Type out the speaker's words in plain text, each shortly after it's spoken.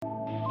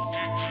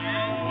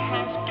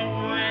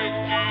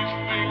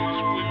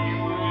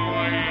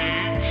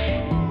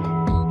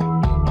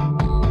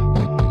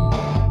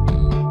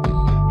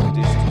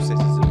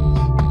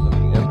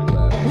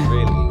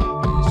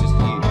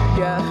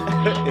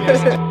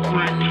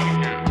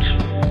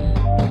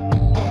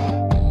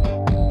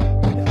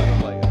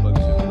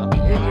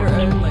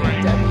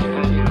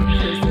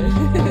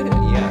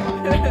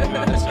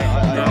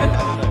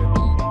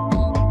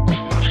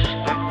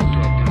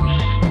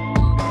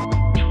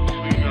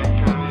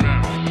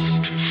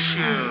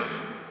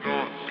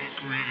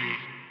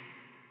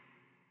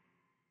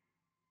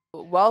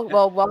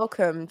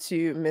Welcome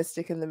to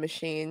Mystic and the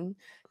Machine.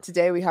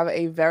 Today we have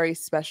a very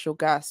special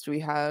guest. We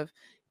have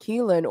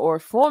Keelan, or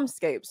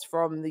Formscapes,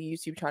 from the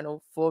YouTube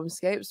channel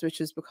Formscapes, which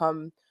has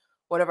become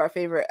one of our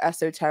favorite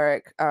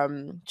esoteric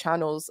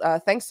channels.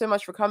 Thanks so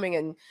much for coming,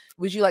 and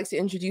would you like to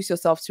introduce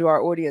yourself to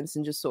our audience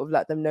and just sort of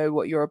let them know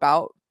what you're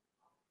about?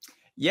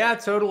 Yeah,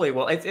 totally.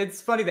 Well,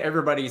 it's funny that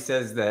everybody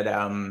says that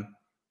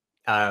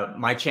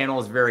my channel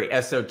is very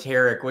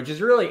esoteric, which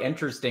is really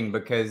interesting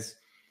because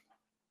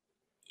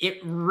it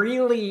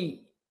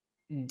really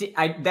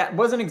that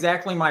wasn't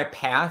exactly my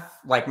path.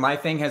 Like, my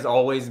thing has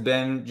always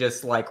been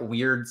just like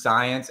weird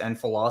science and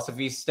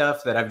philosophy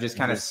stuff that I've just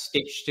kind of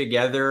stitched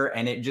together,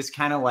 and it just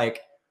kind of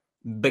like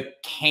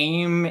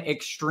became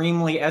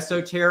extremely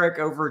esoteric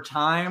over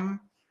time,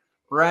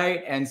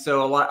 right? And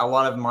so a lot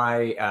of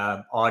my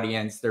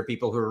audience, they're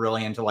people who are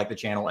really into like the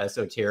channel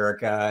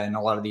Esoterica and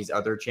a lot of these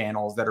other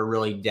channels that are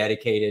really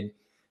dedicated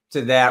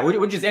to that,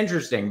 which is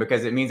interesting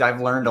because it means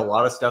I've learned a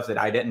lot of stuff that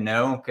I didn't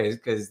know,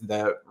 because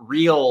the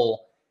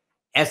real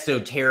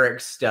esoteric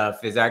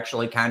stuff is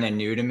actually kind of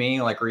new to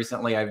me. Like,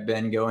 recently I've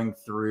been going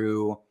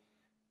through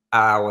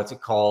what's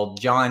it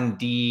called, John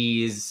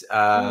Dee's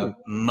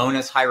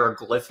Monas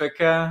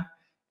Hieroglyphica,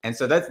 and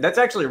so that's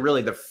actually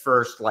really the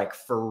first like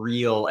for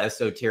real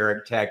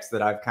esoteric text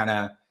that I've kind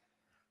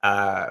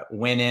of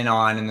went in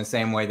on, in the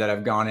same way that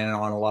I've gone in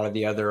on a lot of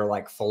the other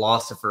like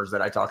philosophers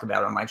that I talk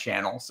about on my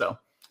channel. So,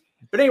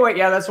 but anyway,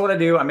 yeah, that's what I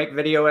do. I make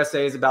video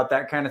essays about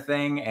that kind of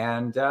thing,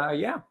 and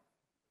yeah.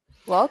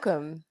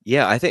 Welcome.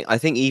 Yeah, I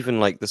think even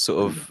like the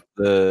sort of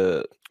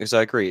because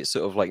I agree, it's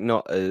sort of like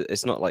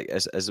it's not like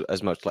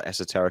as much like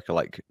esoterica,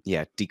 like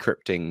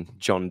decrypting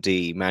John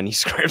Dee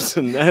manuscripts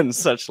and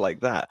such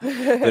like that,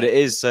 but it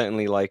is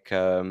certainly like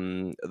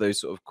those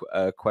sort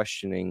of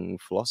questioning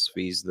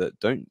philosophies that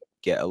don't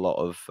get a lot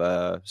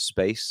of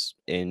space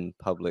in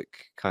public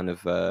kind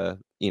of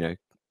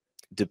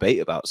debate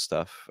about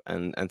stuff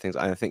and things.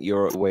 And I think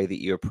your way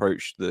that you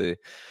approach the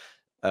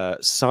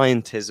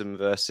scientism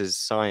versus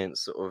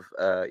science sort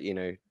of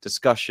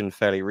discussion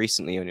fairly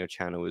recently on your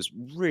channel is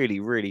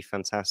really, really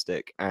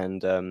fantastic,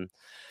 and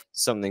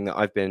something that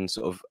I've been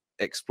sort of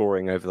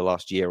exploring over the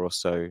last year or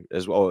so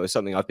as well. It's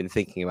something I've been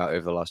thinking about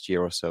over the last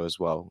year or so as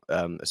well,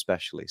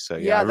 especially. So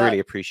I really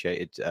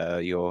appreciated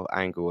your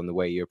angle and the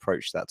way you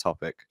approached that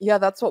topic. Yeah,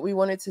 that's what we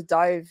wanted to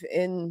dive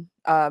in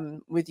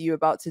with you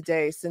about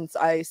today, since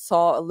I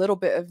saw a little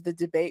bit of the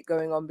debate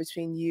going on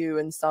between you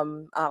and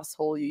some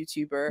asshole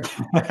YouTuber.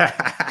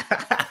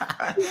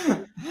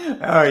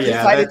 Oh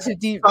yeah,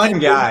 fun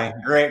guy,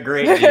 great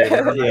dude.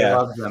 Everybody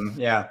loves him.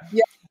 Yeah.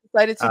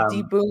 Decided to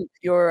debunk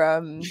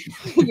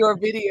your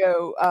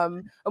video,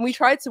 and we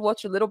tried to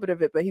watch a little bit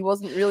of it, but he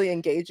wasn't really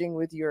engaging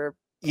with your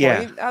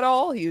point at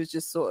all. He was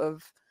just sort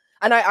of,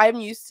 and I'm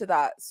used to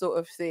that sort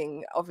of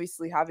thing,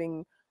 obviously,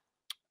 having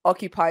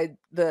occupied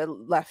the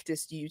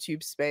leftist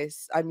YouTube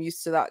space. I'm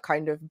used to that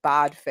kind of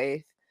bad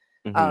faith,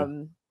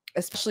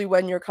 especially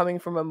when you're coming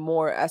from a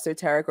more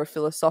esoteric or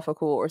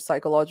philosophical or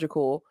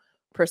psychological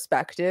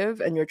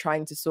perspective, and you're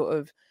trying to sort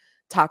of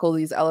tackle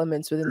these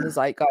elements within the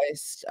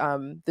zeitgeist.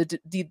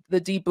 The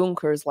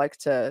debunkers like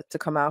to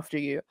come after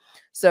you.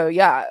 So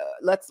yeah,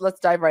 let's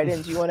dive right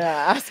in. Do you want to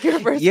ask your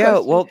first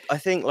question? Well, I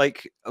think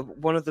like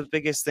one of the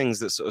biggest things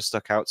that sort of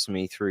stuck out to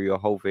me through your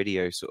whole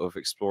video, sort of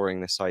exploring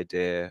this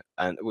idea,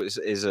 and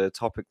is a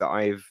topic that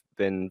I've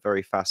been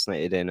very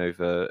fascinated in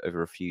over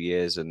a few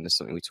years, and it's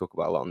something we talk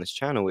about a lot on this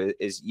channel,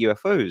 is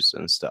UFOs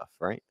and stuff,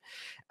 right?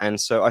 And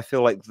so I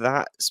feel like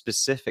that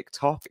specific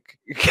topic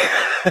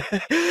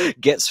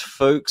gets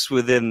folks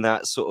within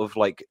that sort of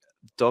like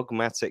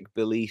dogmatic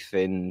belief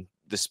in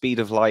the speed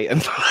of light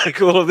and like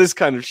all of this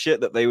kind of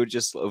shit that they would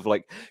just sort of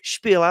like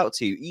spiel out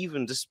to you,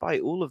 even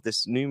despite all of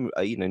this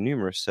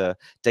numerous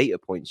data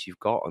points you've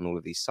got on all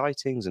of these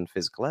sightings and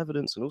physical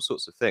evidence and all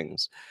sorts of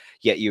things.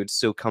 Yet you would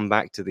still come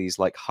back to these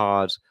like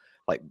hard,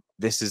 like,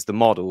 this is the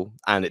model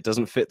and it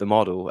doesn't fit the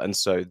model, and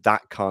so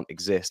that can't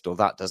exist, or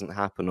that doesn't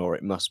happen, or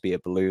it must be a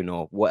balloon,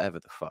 or whatever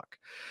the fuck.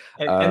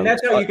 And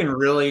that's how you can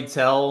really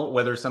tell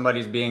whether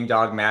somebody's being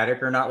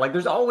dogmatic or not. Like,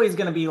 there's always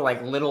going to be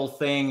like little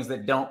things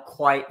that don't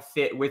quite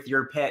fit with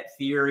your pet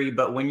theory,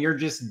 but when you're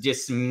just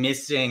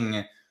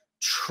dismissing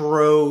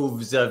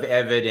troves of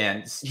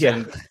evidence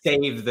to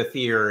save the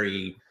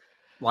theory,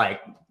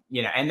 like,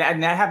 you know, and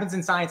that happens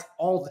in science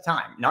all the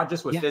time, not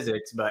just with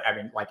physics, but I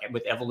mean, like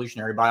with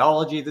evolutionary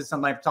biology, this is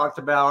something I've talked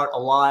about a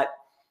lot.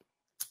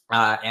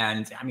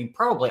 And I mean,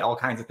 probably all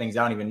kinds of things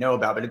I don't even know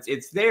about, but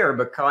it's there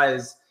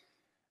because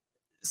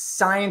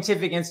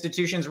scientific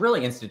institutions,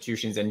 really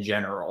institutions in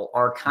general,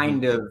 are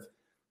kind of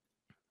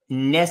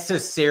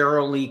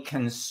necessarily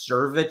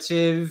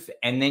conservative.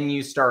 And then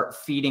you start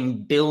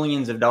feeding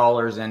billions of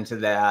dollars into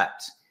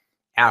that,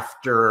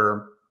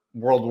 after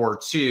World War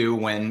II,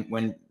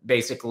 when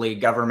basically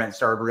government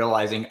started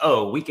realizing,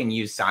 oh, we can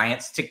use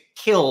science to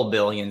kill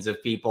billions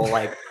of people,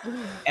 like,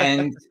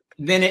 and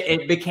then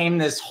it became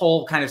this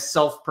whole kind of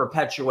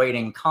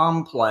self-perpetuating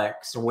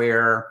complex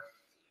where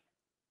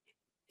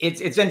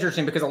it's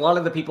interesting because a lot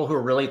of the people who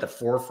were really at the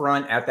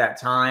forefront at that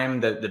time,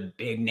 the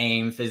big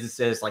name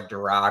physicists like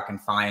Dirac and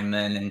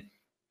Feynman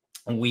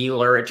and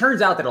Wheeler, it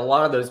turns out that a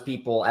lot of those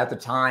people at the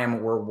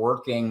time were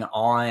working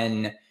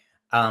on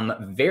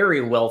very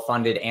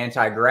well-funded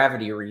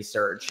anti-gravity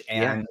research.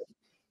 And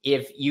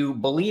if you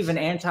believe in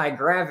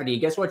anti-gravity,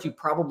 guess what you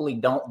probably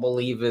don't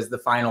believe is the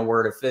final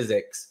word of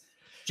physics?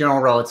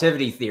 General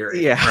relativity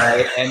theory,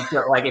 right? And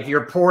so, like, if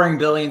you're pouring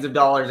billions of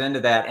dollars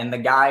into that, and the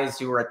guys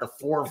who were at the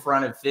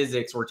forefront of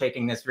physics were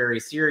taking this very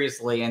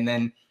seriously, and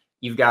then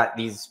you've got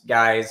these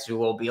guys who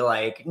will be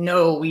like,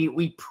 no,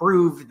 we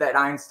proved that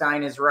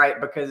Einstein is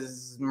right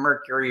because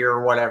Mercury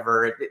or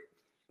whatever.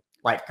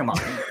 Like, come on.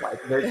 Like,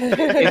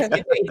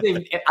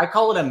 I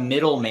call it a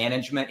middle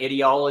management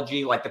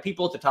ideology. Like, the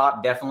people at the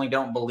top definitely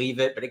don't believe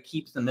it, but it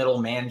keeps the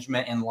middle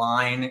management in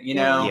line, you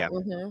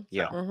know?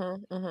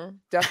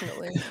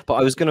 Definitely. But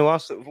I was going to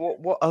ask,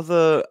 what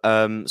other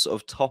sort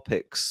of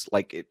topics,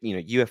 like, you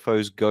know,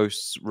 UFOs,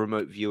 ghosts,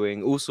 remote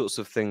viewing, all sorts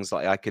of things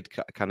that I could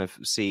kind of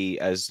see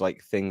as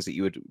like things that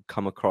you would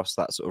come across,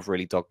 that sort of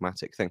really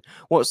dogmatic thing.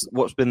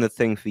 What's been the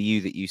thing for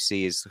you that you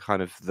see is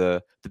kind of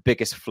the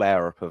biggest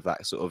flare up of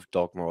that sort of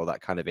dogma or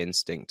that kind of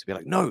instinct to be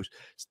like, no,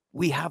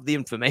 we have the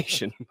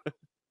information?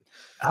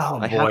 Oh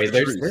boy,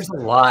 there's a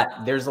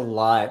lot. There's a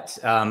lot.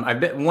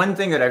 One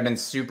thing that I've been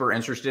super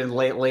interested in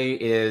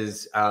lately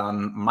is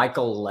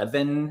Michael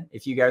Levin.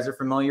 If you guys are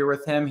familiar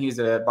with him, he's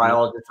a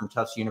biologist from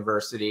Tufts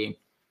University.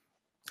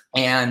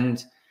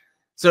 And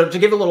so, to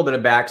give a little bit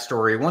of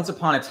backstory, once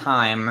upon a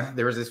time,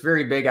 there was this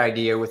very big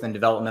idea within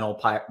developmental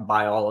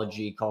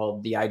biology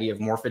called the idea of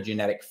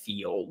morphogenetic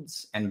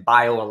fields and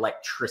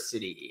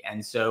bioelectricity.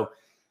 And so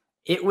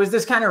it was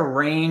this kind of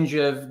range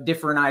of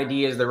different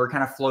ideas that were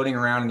kind of floating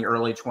around in the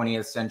early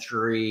 20th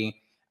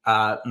century,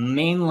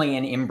 mainly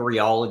in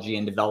embryology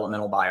and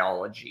developmental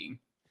biology.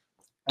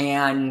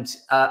 And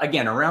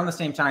again, around the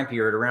same time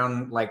period,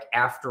 around like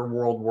after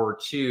World War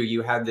II,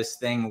 you had this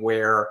thing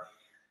where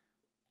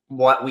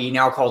what we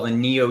now call the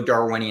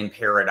neo-Darwinian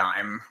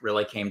paradigm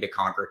really came to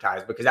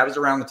concretize, because that was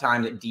around the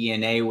time that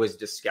DNA was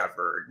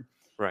discovered.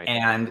 Right.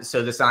 And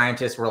so the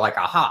scientists were like,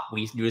 aha,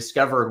 we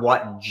discovered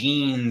what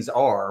genes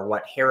are,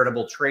 what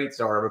heritable traits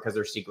are, because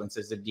they're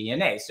sequences of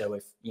DNA. So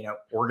if, you know,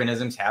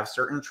 organisms have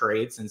certain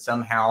traits and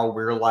somehow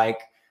we're like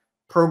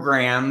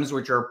programs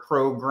which are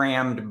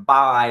programmed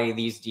by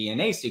these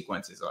DNA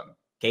sequences.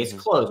 Case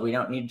closed. We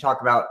don't need to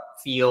talk about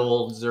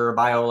fields or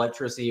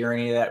bioelectricity or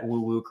any of that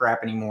woo-woo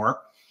crap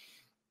anymore.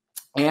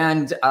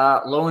 And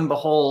lo and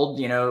behold,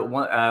 you know,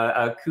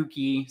 a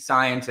kooky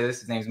scientist,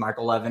 his name's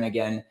Michael Levin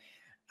again,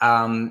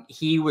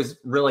 he was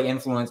really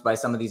influenced by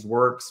some of these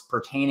works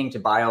pertaining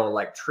to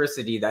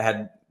bioelectricity that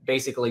had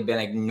basically been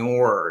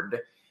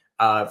ignored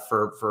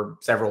for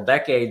several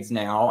decades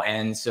now.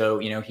 And so,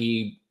 you know,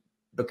 he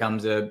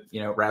becomes a,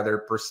 you know, rather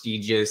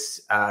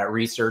prestigious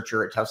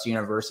researcher at Tufts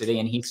University,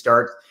 and he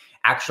starts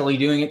actually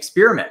doing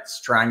experiments,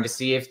 trying to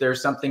see if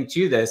there's something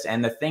to this.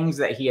 And the things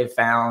that he had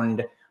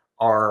found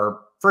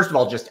are, first of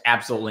all, just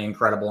absolutely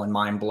incredible and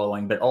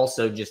mind-blowing, but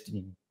also just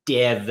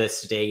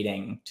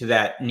devastating to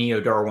that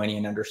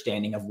neo-Darwinian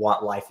understanding of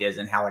what life is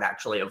and how it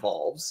actually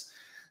evolves.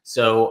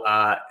 So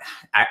I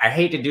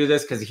hate to do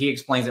this because he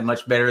explains it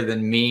much better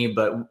than me,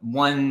 but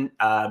one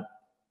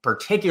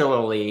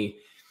particularly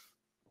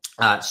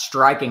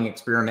striking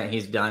experiment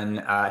he's done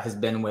has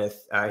been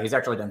with, he's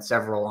actually done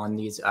several on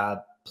these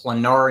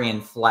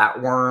planarian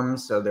flatworms.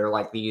 So they're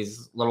like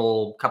these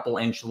little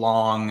couple-inch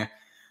long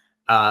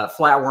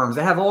flatworms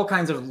that have all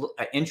kinds of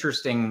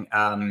interesting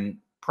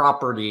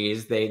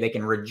properties. They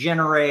can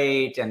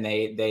regenerate, and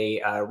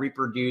they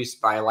reproduce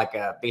by like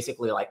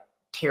basically like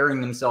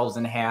tearing themselves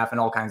in half and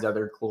all kinds of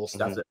other cool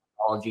stuff that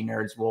biology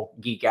nerds will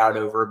geek out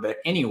over. But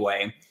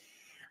anyway,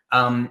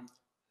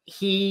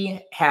 he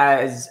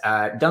has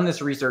done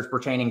this research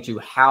pertaining to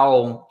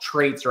how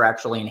traits are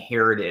actually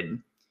inherited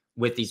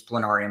with these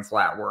planarian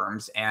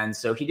flatworms. And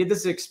so he did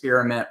this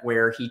experiment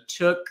where he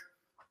took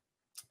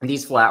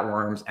these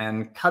flatworms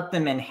and cut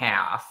them in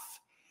half.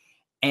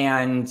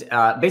 And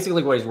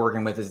basically what he's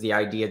working with is the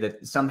idea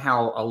that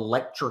somehow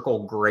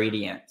electrical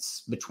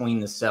gradients between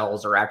the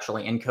cells are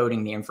actually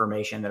encoding the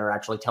information that are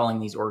actually telling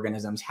these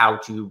organisms how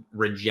to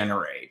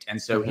regenerate.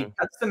 And so he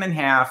cuts them in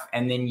half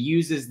and then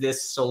uses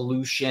this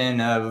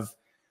solution of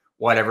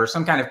whatever,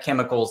 some kind of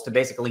chemicals to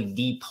basically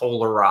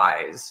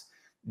depolarize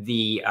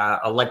the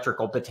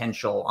electrical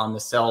potential on the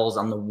cells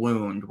on the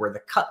wound where the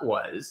cut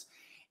was.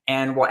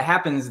 And what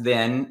happens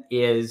then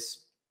is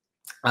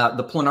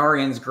the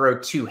planarians grow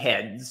two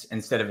heads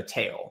instead of a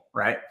tail,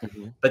 right?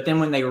 But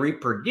then when they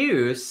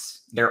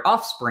reproduce, their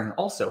offspring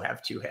also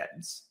have two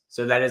heads.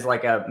 So that is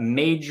like a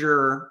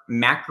major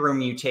macro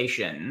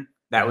mutation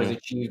that was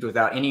achieved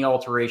without any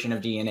alteration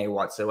of DNA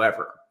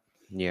whatsoever.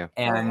 Yeah.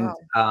 And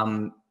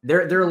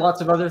there are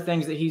lots of other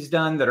things that he's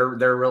done that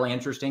are really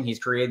interesting. He's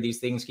created these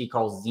things he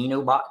calls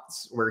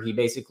xenobots, where he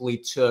basically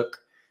took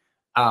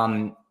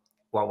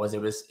what was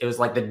it? It was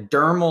like the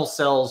dermal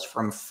cells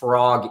from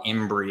frog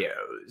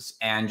embryos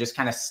and just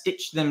kind of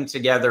stitched them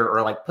together,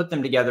 or like put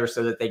them together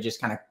so that they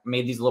just kind of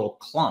made these little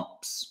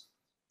clumps.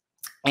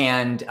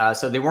 And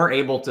so they weren't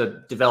able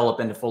to develop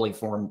into fully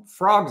formed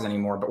frogs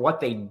anymore. But what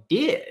they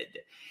did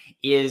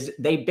is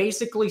they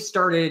basically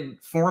started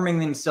forming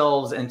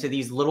themselves into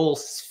these little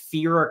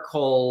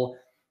spherical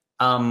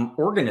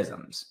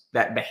organisms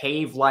that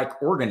behave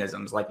like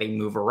organisms. Like they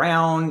move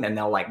around and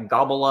they'll like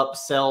gobble up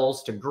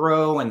cells to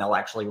grow, and they'll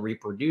actually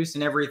reproduce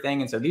and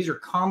everything. And so these are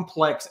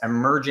complex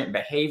emergent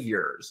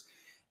behaviors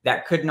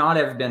that could not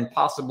have been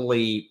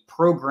possibly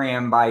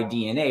programmed by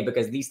DNA,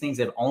 because these things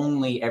have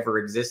only ever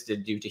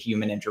existed due to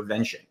human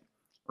intervention.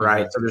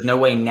 Right. So there's no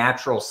way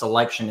natural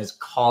selection is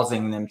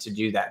causing them to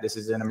do that. This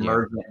is an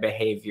emergent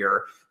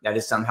behavior that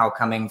is somehow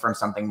coming from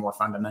something more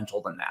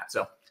fundamental than that.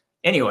 So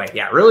anyway,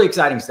 yeah, really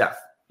exciting stuff.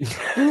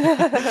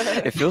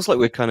 It feels like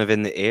we're kind of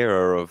in the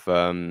era of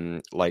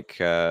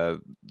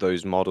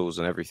those models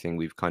and everything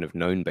we've kind of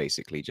known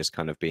basically just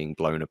kind of being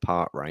blown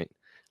apart, right?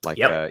 Like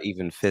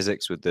even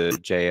physics with the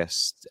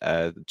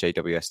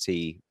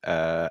JWST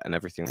and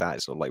everything like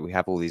that. So like we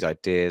have all these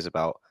ideas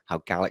about how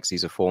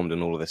galaxies are formed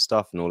and all of this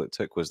stuff, and all it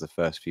took was the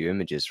first few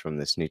images from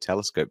this new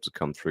telescope to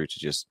come through to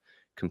just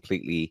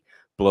completely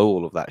blow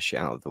all of that shit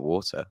out of the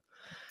water.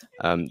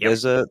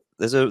 There's a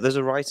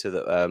writer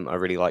that I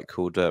really like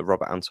called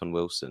Robert Anton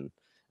Wilson,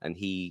 and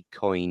he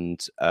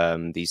coined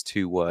these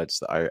two words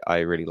that I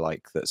really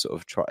like that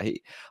sort of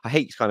I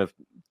hate kind of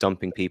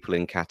dumping people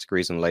in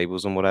categories and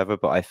labels and whatever,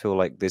 but I feel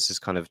like this is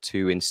kind of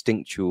two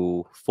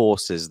instinctual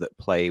forces that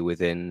play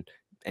within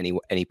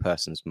any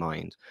person's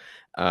mind,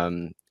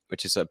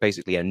 which is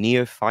basically a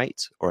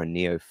neophyte or a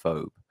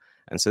neophobe.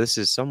 And so this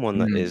is someone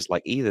that is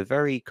like either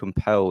very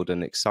compelled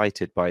and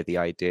excited by the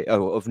idea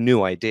of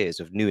new ideas,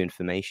 of new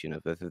information,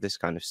 of this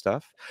kind of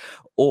stuff,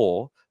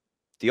 or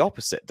the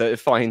opposite, that it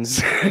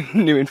finds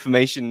new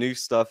information, new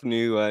stuff,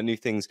 new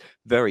things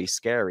very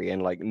scary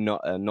and like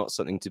not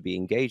something to be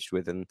engaged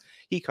with. And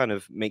he kind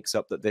of makes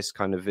up that this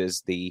kind of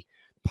is the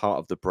part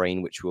of the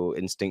brain which will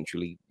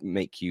instinctually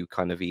make you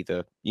kind of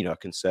either, you know,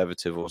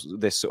 conservative or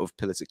this sort of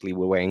politically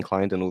way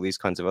inclined, and all these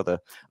kinds of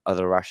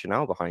other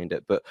rationale behind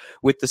it. But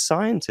with the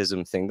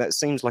scientism thing, that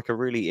seems like a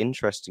really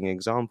interesting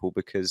example,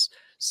 because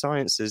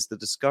science is the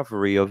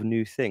discovery of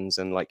new things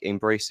and like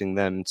embracing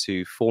them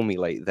to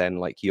formulate then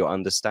like your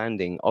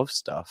understanding of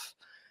stuff.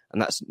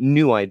 And that's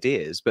new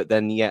ideas. But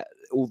then yet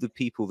all the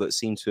people that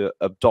seem to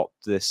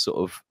adopt this sort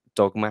of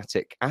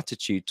dogmatic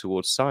attitude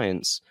towards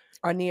science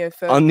are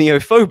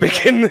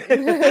neophobic in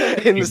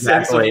the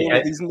sense of all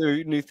of these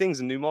new things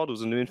and new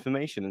models and new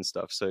information and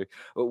stuff. So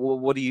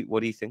what do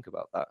you think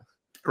about that?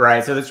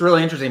 Right. So that's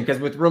really interesting, because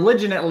with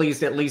religion, at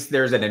least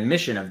there's an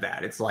admission of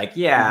that. It's like,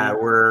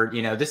 we're,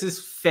 this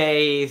is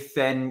faith,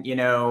 and,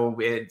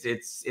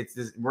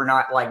 it's we're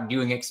not like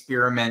doing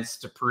experiments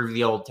to prove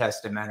the Old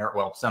Testament, or,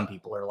 well, some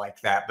people are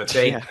like that, but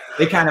they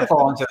kind of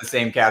fall into the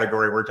same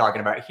category we're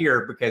talking about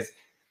here. Because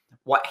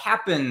what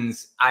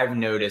happens, I've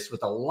noticed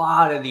with a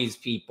lot of these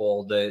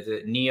people,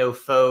 the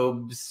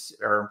neophobes,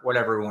 or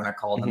whatever we want to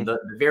call them, the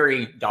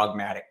very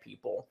dogmatic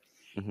people,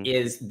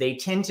 is they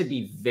tend to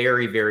be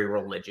very, very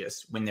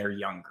religious when they're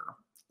younger,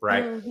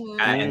 right?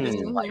 And this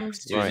is like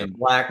Susan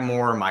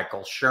Blackmore,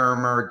 Michael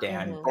Shermer,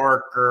 Dan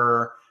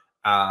Barker,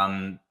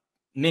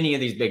 many of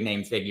these big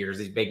name figures,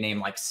 these big name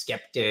like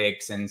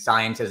skeptics and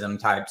scientism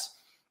types.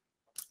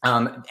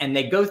 And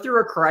they go through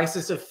a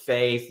crisis of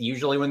faith,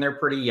 usually when they're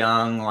pretty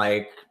young,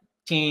 like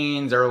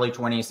teens, early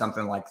 20s,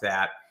 something like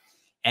that.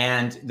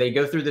 And they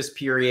go through this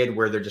period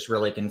where they're just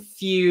really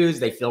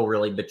confused. They feel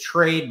really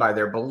betrayed by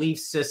their belief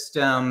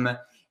system.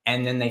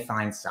 And then they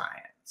find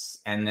science.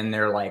 And then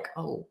they're like,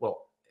 oh,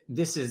 well,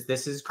 this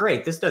is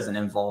great. This doesn't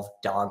involve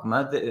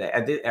dogma.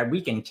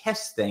 We can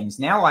test things.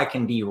 Now I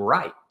can be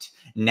right.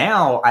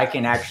 Now I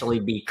can actually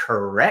be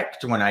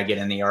correct when I get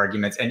in the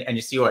arguments. And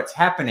you see what's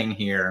happening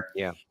here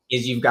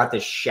is you've got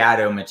this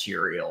shadow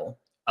material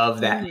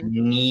of that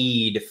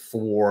need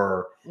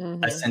for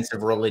a sense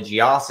of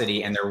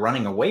religiosity, and they're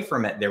running away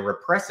from it. They're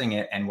repressing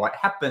it. And what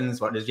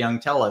happens, what does Jung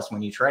tell us?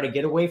 When you try to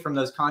get away from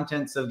those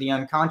contents of the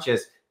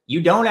unconscious,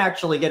 you don't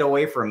actually get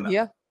away from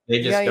them.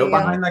 They just go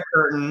behind the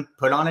curtain,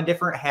 put on a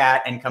different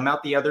hat, and come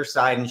out the other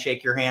side and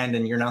shake your hand,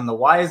 and you're none the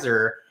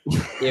wiser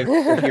if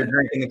you're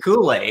drinking the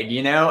Kool-Aid,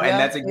 and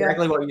that's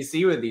exactly what you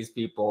see with these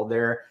people.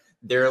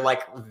 They're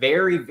like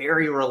very,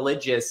 very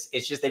religious.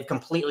 It's just they've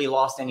completely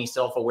lost any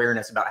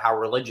self-awareness about how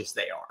religious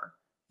they are.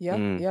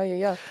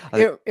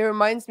 It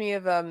reminds me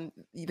of the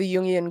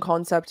Jungian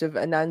concept of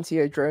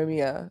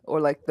enantiodromia,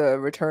 or like the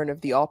return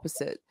of the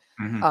opposite.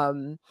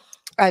 And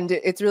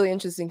it's really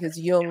interesting because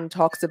Jung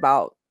talks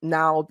about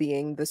now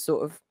being the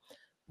sort of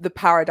the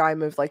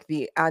paradigm of like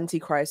the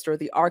Antichrist, or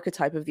the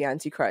archetype of the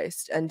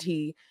Antichrist. And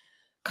he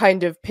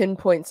kind of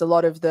pinpoints a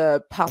lot of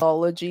the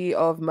pathology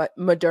of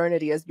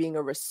modernity as being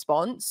a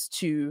response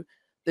to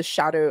the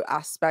shadow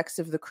aspects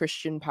of the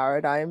Christian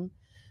paradigm.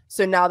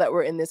 So now that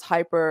we're in this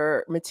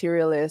hyper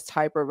materialist,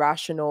 hyper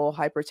rational,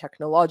 hyper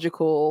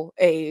technological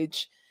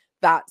age,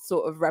 that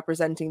sort of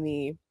representing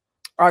the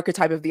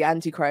archetype of the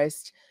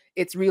Antichrist,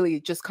 it's really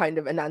just kind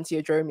of an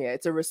anti-adromia.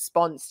 It's a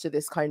response to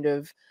this kind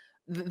of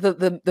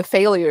the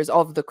failures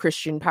of the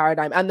Christian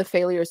paradigm, and the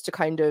failures to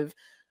kind of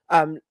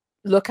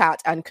look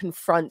at and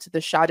confront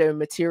the shadow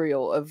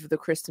material of the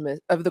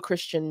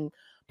Christian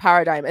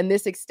paradigm. And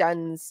this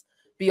extends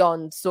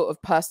beyond sort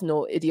of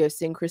personal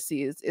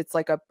idiosyncrasies. It's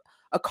like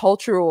a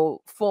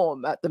cultural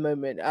form at the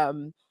moment,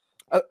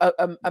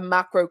 a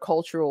macro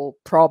cultural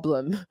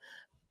problem.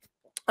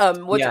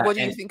 What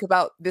do you think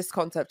about this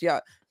concept?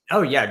 Yeah.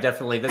 Oh yeah,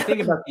 definitely. The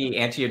thing about the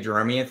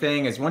anti-adromia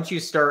thing is once you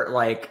start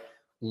like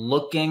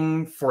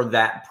looking for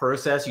that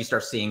process, you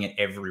start seeing it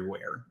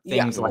everywhere.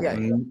 Things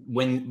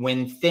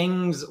when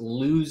things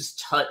lose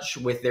touch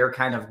with their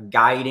kind of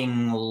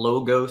guiding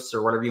logos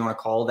or whatever you want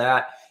to call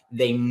that,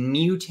 they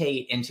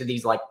mutate into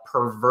these like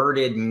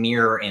perverted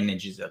mirror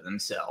images of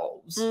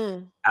themselves.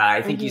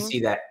 I think you see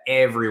that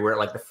everywhere,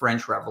 like the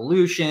French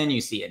Revolution, you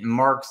see it in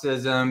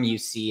Marxism, you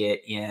see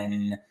it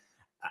in,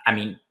 I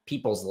mean,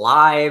 people's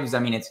lives. I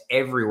mean, it's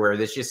everywhere.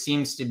 This just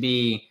seems to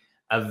be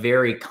a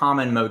very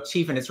common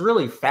motif. And it's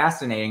really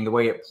fascinating the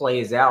way it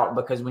plays out,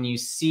 because when you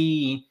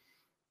see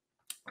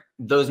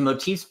those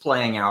motifs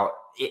playing out,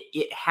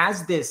 it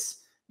has this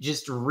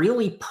just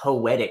really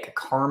poetic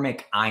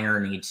karmic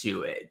irony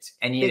to it.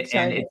 And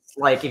it's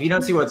like, if you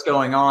don't see what's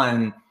going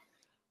on,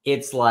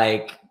 it's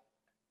like,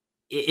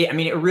 I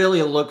mean, it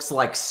really looks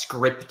like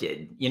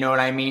scripted, you know what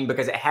I mean?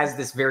 Because it has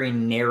this very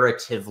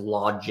narrative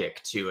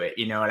logic to it,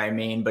 you know what I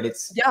mean? But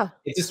it's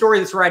a story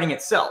that's writing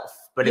itself,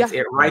 but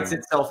it writes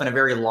itself in a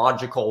very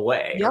logical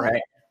way,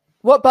 right?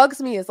 What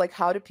bugs me is like,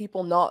 how do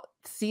people not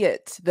see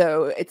it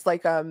though? It's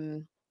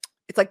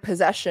like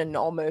possession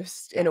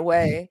almost in a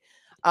way.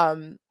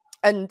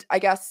 And I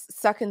guess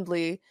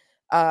secondly,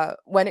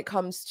 when it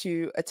comes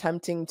to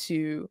attempting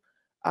to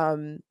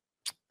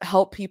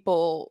help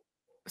people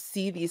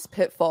see these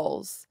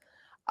pitfalls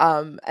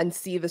and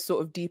see the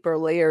sort of deeper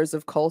layers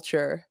of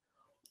culture,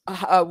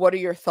 what are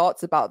your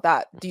thoughts about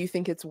that? Do you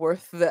think it's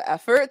worth the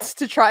efforts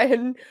to try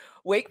and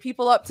wake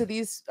people up to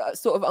these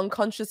sort of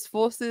unconscious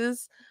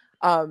forces?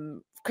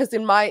 Because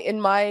in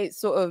my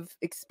sort of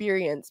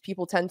experience,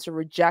 people tend to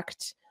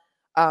reject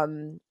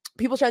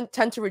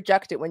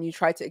it when you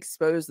try to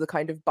expose the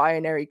kind of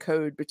binary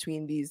code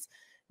between these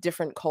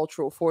different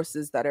cultural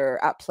forces that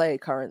are at play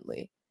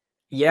currently.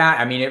 Yeah,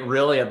 I mean, it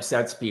really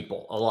upsets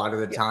people a lot of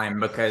the time,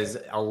 because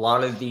a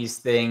lot of these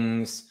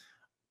things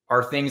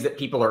are things that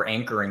people are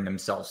anchoring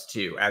themselves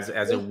to as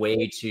a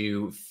way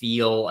to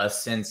feel a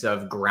sense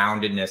of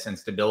groundedness and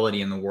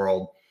stability in the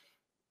world.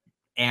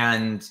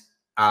 And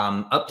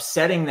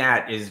upsetting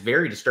that is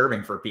very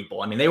disturbing for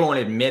people. I mean, they won't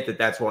admit that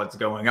that's what's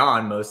going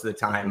on most of the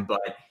time,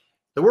 but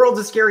the world's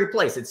a scary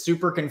place. It's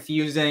super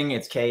confusing.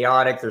 It's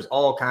chaotic. There's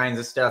all kinds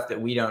of stuff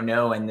that we don't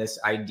know. And this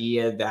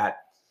idea that,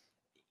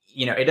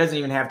 you know, it doesn't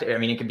even have to, I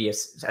mean, it could be a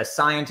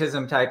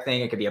scientism type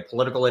thing. It could be a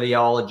political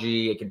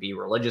ideology. It could be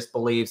religious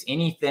beliefs,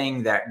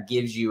 anything that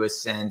gives you a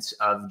sense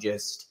of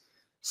just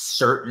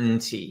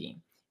certainty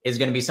is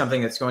going to be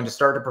something that's going to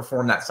start to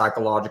perform that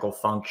psychological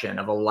function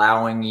of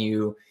allowing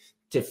you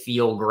to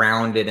feel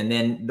grounded. And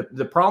then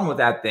the problem with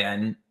that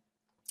then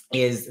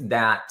is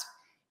that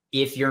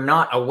if you're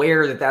not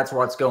aware that that's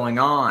what's going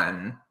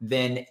on,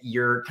 then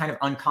you're kind of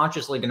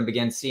unconsciously going to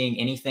begin seeing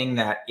anything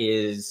that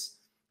is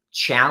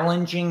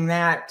challenging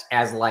that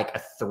as like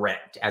a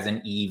threat, as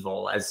an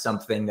evil, as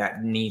something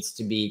that needs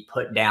to be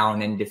put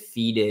down and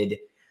defeated.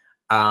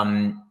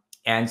 And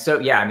so,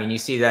 yeah, I mean, you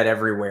see that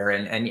everywhere.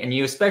 And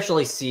you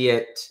especially see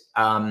it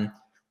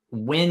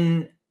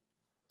when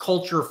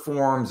culture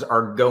forms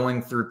are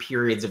going through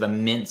periods of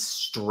immense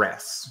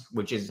stress,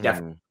 which is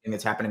definitely something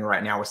that's happening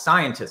right now with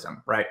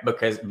scientism, right?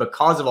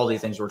 Because of all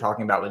these things we're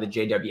talking about with the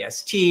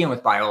JWST and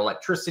with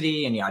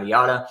bioelectricity and yada,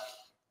 yada.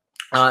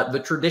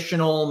 The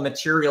traditional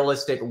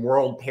materialistic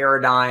world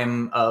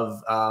paradigm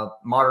of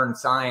modern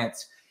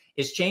science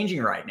is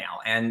changing right now.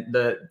 And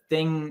the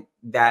thing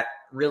that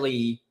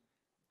really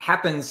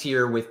happens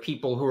here with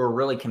people who are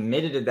really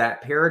committed to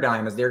that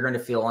paradigm is they're going to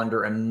feel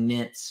under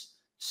immense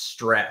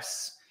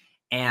stress.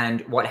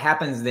 And what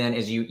happens then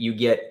is you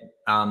get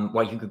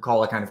what you could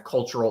call a kind of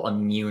cultural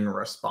immune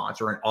response,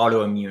 or an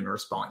autoimmune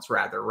response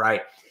rather,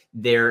 right?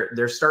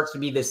 There starts to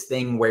be this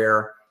thing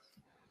where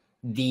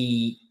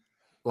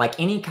like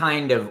any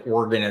kind of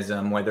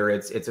organism, whether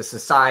it's a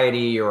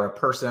society or a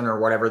person or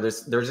whatever,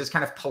 there's this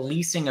kind of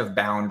policing of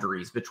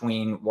boundaries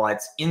between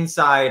what's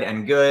inside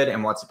and good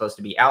and what's supposed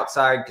to be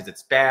outside because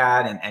it's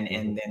bad,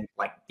 and then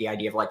like the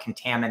idea of like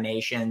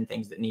contamination,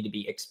 things that need to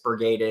be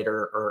expurgated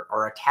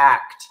or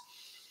attacked.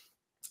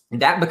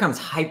 That becomes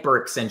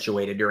hyper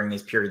accentuated during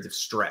these periods of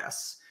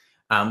stress,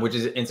 which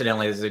is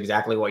incidentally, this is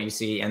exactly what you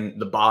see in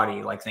the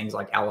body, like things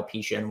like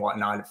alopecia and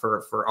whatnot.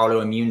 For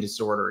autoimmune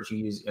disorders, you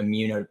use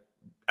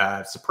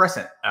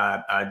suppressant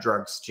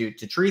drugs to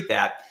treat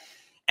that.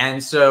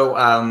 And so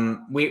I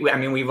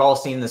mean, we've all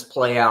seen this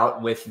play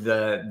out with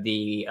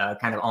the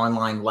kind of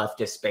online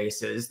leftist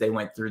spaces. They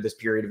went through this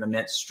period of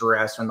immense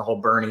stress when the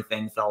whole Bernie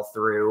thing fell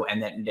through, and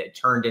then it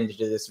turned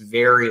into this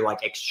very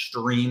like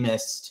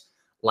extremist,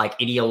 like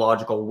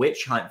ideological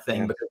witch hunt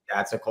thing, because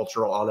that's a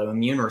cultural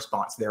autoimmune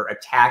response. They're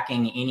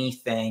attacking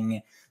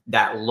anything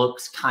that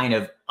looks kind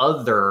of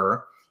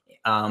other,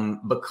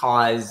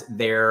 because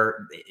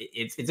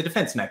it's a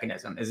defense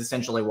mechanism is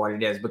essentially what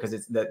it is, because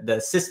it's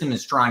the system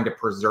is trying to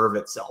preserve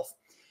itself.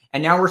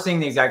 And now we're seeing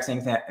the exact same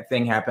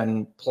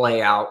thing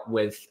play out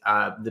with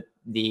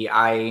the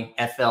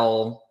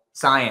IFL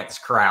science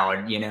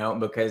crowd, you know,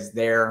 because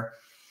they're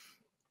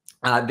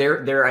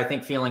I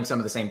think feeling some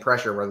of the same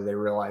pressure, whether they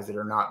realize it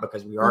or not,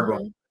 because we are going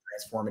through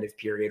a transformative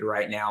period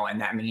right now.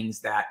 And that means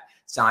that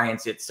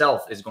science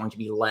itself is going to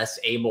be less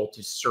able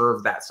to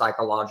serve that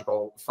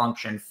psychological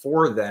function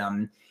for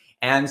them.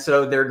 And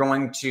so they're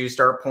going to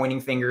start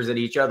pointing fingers at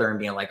each other and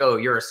being like, oh,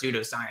 you're a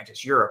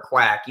pseudoscientist, you're a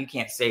quack, you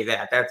can't say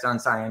that, that's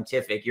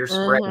unscientific, you're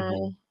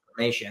spreading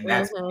information,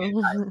 that's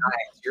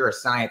anti-science, you're a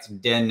science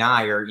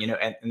denier, you know,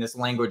 and this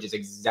language is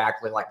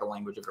exactly like the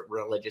language of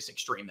religious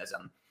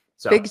extremism.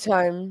 So big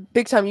time.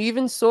 You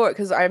even saw it,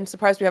 because I'm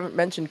surprised we haven't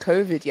mentioned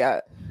COVID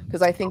yet,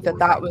 because I think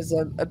that was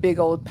a big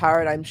old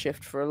paradigm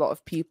shift for a lot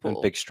of people. And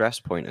a big stress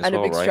point as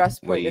well, right? Stress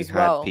point where you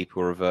had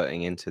people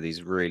reverting into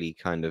these really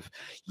kind of,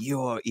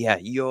 you're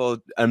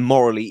a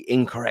morally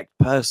incorrect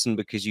person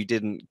because you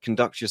didn't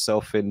conduct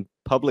yourself in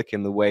public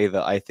in the way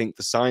that I think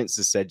the science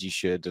has said you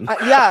should. And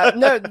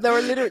no, there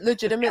were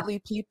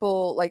legitimately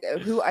people like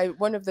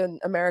one of the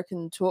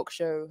American talk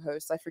show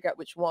hosts, I forget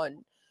which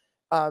one,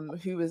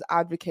 who was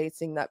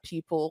advocating that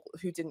people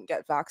who didn't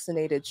get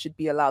vaccinated should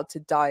be allowed to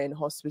die in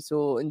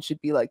hospital and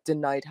should be like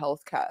denied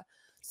healthcare.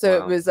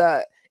 So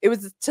it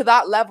was to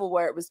that level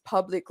where it was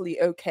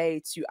publicly okay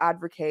to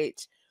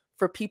advocate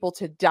for people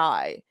to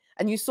die.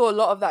 And you saw a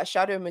lot of that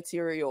shadow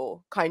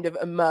material kind of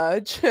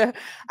emerge,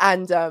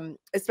 and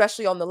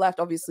especially on the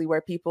left, obviously,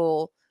 where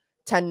people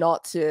tend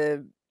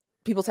to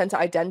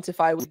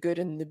identify with good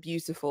and the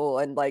beautiful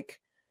and like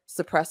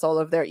suppress all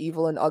of their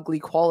evil and ugly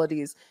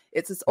qualities.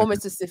 It's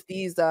almost as if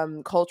these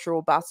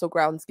cultural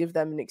battlegrounds give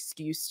them an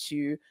excuse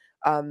to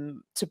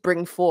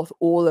bring forth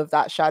all of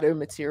that shadow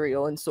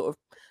material and sort of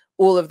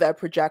all of their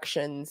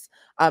projections.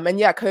 And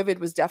yeah, COVID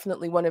was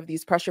definitely one of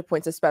these pressure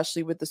points,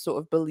 especially with the sort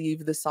of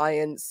believe the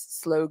science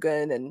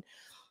slogan and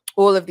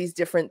all of these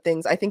different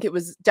things. I think it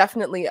was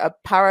definitely a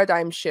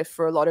paradigm shift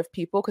for a lot of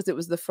people, because it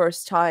was the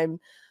first time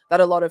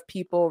that a lot of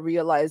people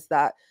realized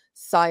that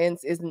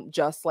science isn't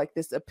just like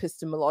this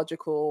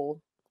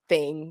epistemological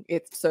thing,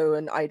 it's so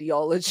an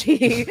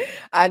ideology.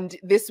 And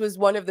this was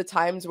one of the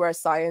times where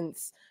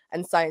science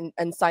and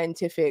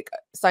scientific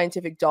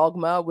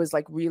dogma was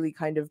like really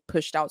kind of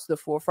pushed out to the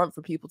forefront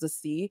for people to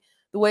see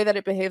the way that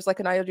it behaves like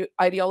an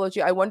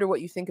ideology. I wonder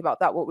what you think about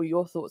that. What were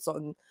your thoughts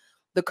on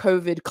the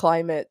COVID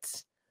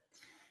climate?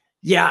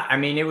 Yeah, I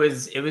mean, it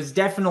was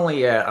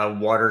definitely a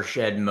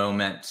watershed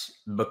moment,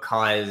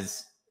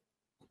 because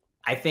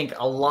I think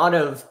a lot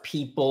of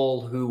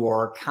people who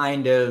are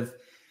kind of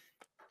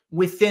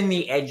within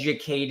the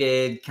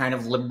educated kind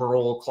of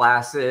liberal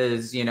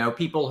classes, you know,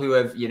 people who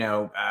have, you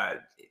know,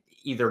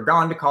 either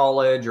gone to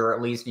college or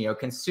at least, you know,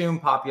 consume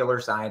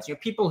popular science, you know,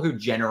 people who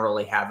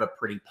generally have a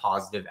pretty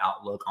positive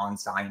outlook on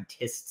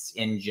scientists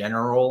in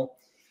general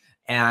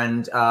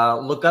and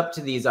look up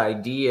to these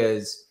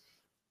ideas,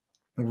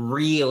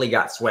 really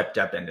got swept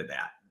up into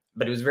that.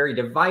 But it was very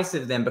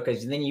divisive then,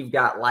 because then you've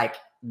got like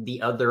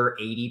the other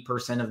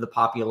 80% of the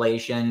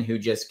population who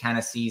just kind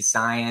of sees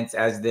science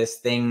as this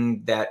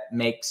thing that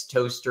makes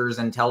toasters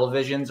and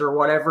televisions or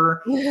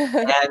whatever.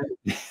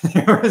 And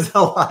there was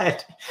a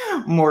lot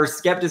more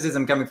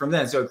skepticism coming from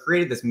them. So it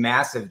created this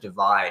massive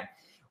divide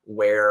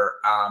where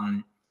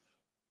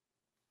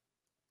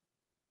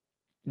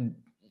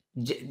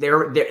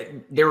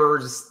there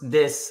was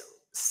this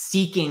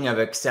seeking of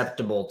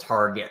acceptable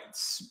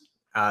targets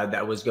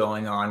that was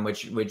going on,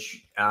 which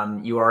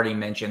you already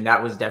mentioned.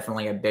 That was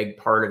definitely a big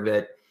part of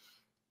it.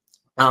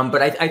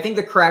 But I think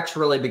the cracks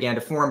really began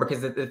to form,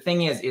 because the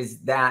thing is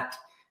that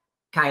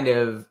kind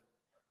of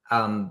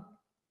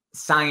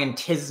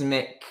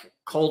scientismic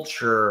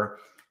culture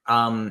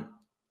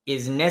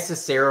is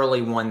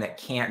necessarily one that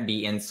can't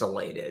be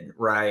insulated,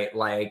 right?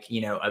 Like, you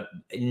know,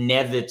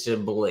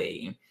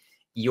 inevitably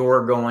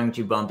you're going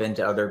to bump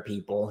into other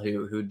people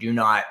who do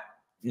not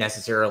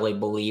necessarily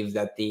believe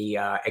that the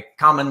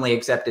commonly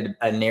accepted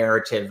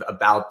narrative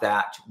about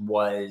that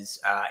was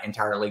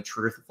entirely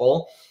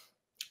truthful.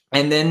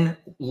 And then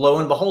lo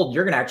and behold,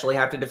 you're going to actually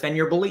have to defend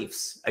your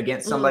beliefs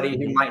against somebody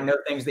who might know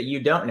things that you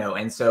don't know.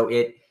 And so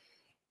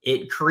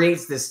it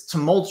creates this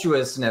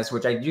tumultuousness,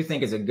 which I do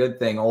think is a good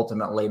thing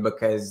ultimately,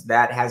 because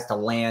that has to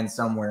land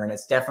somewhere, and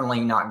it's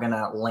definitely not going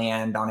to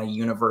land on a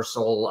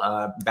universal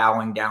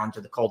bowing down to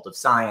the cult of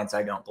science,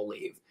 I don't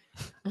believe.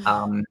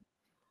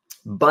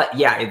 But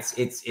yeah,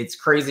 it's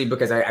crazy,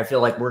 because I feel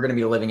like we're going to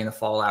be living in the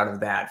fallout of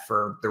that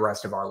for the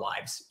rest of our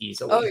lives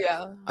easily. Oh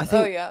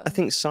yeah. I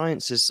think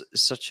science is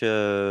such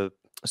a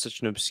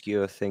such an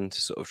obscure thing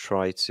to sort of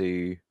try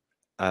to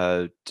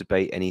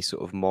debate any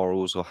sort of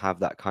morals or have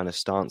that kind of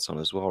stance on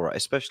as well, right?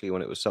 Especially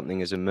when it was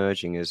something as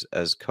emerging as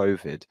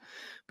COVID,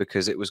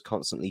 because it was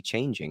constantly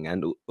changing,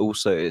 and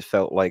also it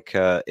felt like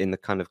in the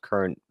kind of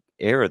current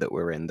era that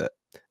we're in, that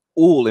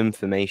all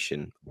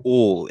information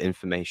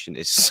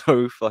is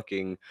so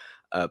fucking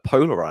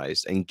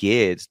polarized and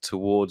geared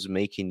towards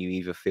making you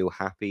either feel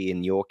happy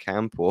in your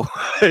camp or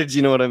do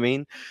you know what I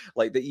mean?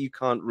 Like that you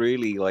can't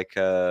really like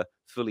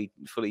fully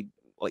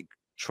like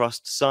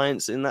trust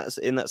science in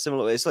that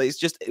similar way. It's like it's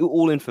just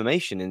all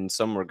information in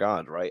some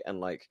regard, right? And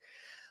like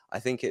I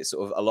think it's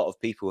sort of a lot of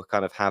people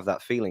kind of have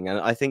that feeling, and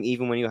I think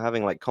even when you're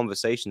having like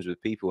conversations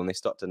with people and they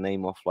start to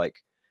name off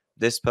like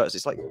this person,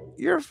 it's like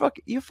you're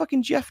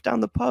fucking Jeff down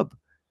the pub.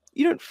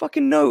 You don't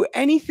fucking know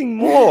anything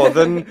more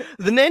than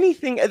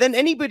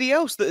anybody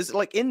else that is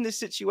like in this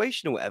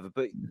situation or whatever.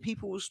 But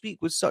people will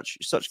speak with such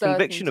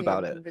conviction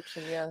about it.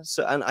 Yeah.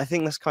 So, and I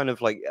think that's kind of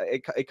like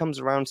it comes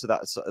around to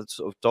that sort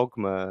of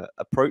dogma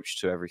approach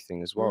to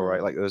everything as well,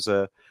 right? Like there's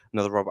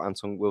another Robert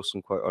Anton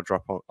Wilson quote I'll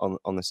drop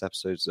on this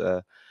episode.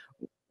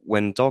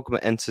 When dogma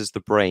enters the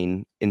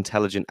brain,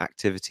 intelligent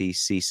activity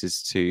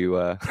ceases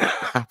to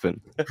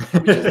happen.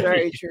 Which is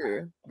very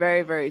true.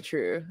 Very, very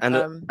true.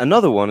 And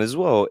another one as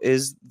well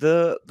is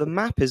the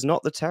map is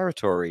not the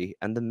territory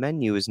and the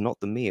menu is not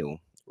the meal,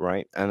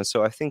 right? And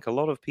so I think a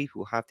lot of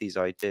people have these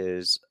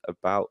ideas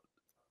about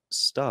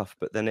stuff,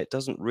 but then it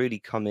doesn't really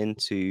come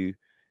into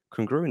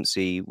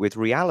congruency with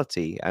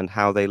reality and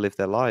how they live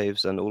their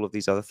lives and all of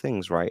these other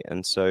things, right?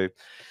 And so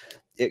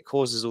it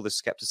causes all the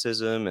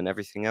skepticism and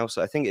everything else.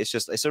 I think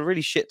it's a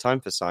really shit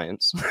time for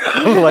science,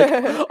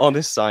 like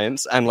honest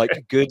science and like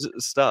good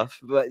stuff.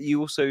 But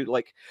you also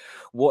like,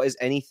 what is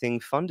anything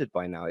funded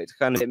by now?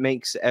 It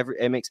makes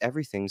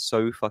everything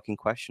so fucking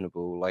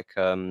questionable. Like,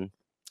 and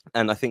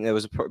I think there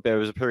was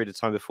a period of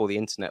time before the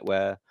internet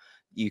where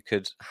you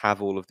could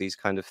have all of these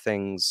kind of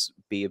things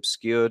be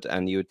obscured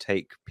and you would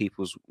take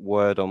people's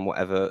word on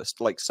whatever.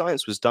 Like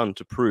science was done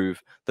to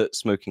prove that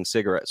smoking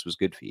cigarettes was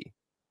good for you.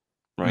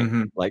 Right,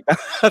 like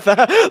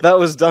that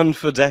was done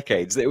for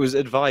decades. It was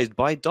advised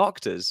by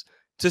doctors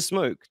to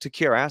smoke to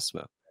cure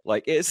asthma.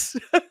 Like it's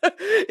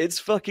it's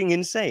fucking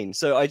insane.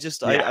 So I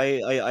just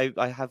I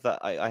have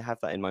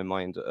that in my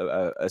mind,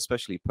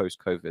 especially post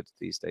COVID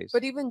these days.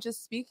 But even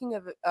just speaking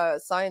of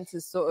science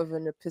is sort of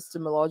an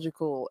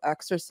epistemological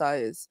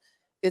exercise.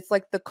 It's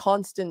like the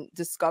constant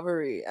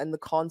discovery and the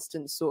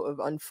constant sort of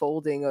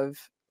unfolding of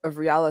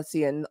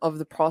reality and of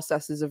the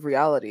processes of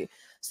reality.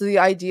 So the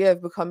idea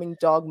of becoming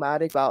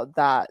dogmatic about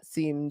that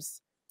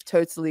seems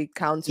totally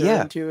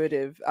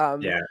counterintuitive.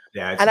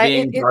 It's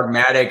being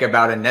dogmatic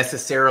about a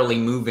necessarily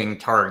moving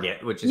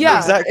target, which is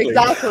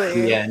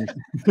exactly. And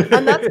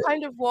that's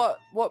kind of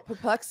what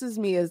perplexes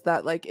me, is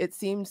that like it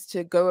seems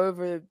to go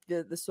over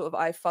the sort of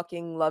I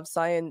fucking love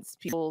science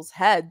people's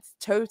heads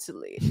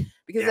totally,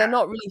 because they're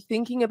not really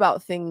thinking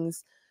about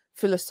things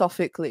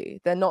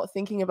philosophically. They're not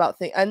thinking about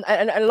things, and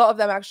a lot of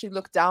them actually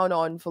look down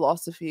on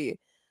philosophy,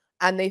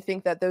 and they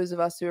think that those of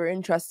us who are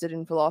interested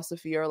in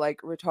philosophy are like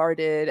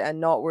retarded and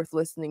not worth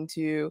listening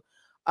to.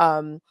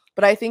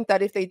 But I think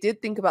that if they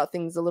did think about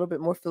things a little bit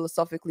more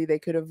philosophically, they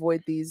could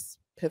avoid these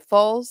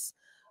pitfalls.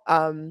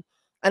 And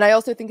I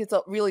also think it's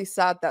really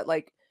sad that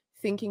like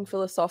thinking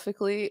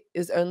philosophically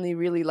is only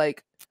really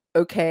like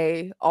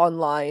okay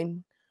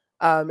online.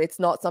 It's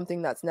not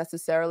something that's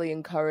necessarily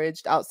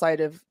encouraged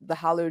outside of the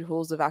hallowed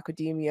halls of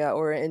academia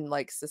or in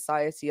like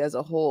society as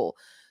a whole.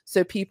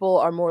 So people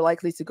are more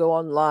likely to go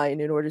online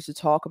in order to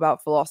talk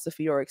about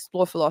philosophy or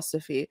explore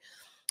philosophy.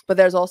 But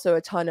there's also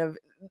a ton of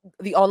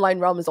the online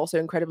realm is also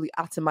incredibly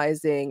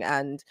atomizing,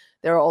 and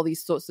there are all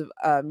these sorts of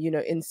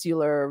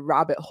insular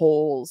rabbit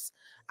holes,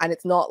 and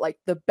it's not like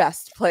the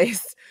best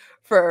place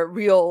for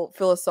real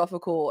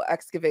philosophical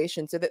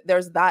excavation. So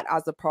there's that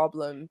as a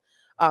problem.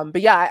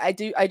 But yeah, I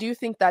do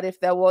think that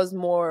if there was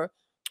more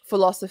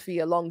philosophy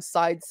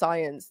alongside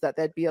science, that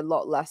there'd be a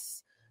lot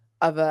less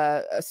of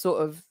a sort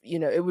of,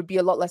 it would be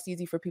a lot less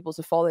easy for people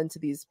to fall into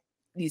these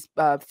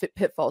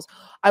pitfalls.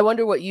 I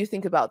wonder what you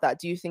think about that.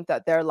 Do you think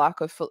that their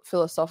lack of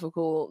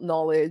philosophical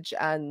knowledge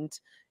and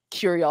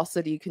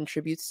curiosity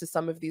contributes to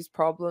some of these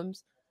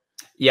problems?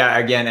 Yeah,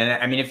 again, and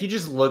I mean, if you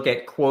just look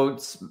at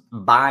quotes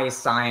by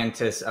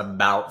scientists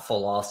about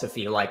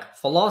philosophy, like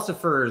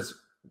scientists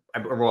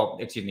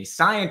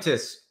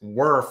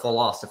were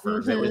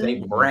philosophers. It was a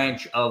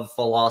branch of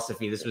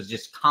philosophy. This was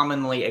just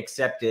commonly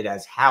accepted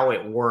as how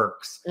it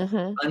works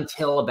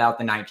until about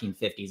the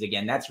 1950s.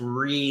 Again, that's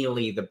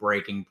really the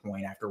breaking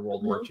point after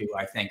World War II,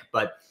 I think.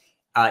 But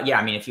I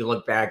mean, if you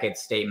look back at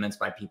statements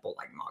by people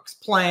like Max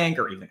Planck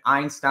or even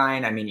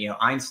Einstein, I mean,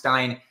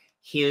 Einstein,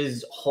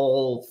 his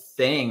whole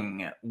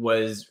thing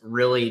was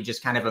really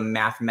just kind of a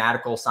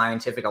mathematical,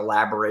 scientific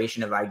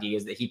elaboration of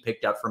ideas that he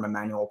picked up from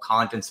Immanuel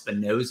Kant and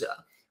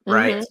Spinoza.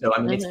 Right. So,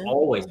 I mean, it's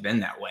always been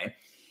that way.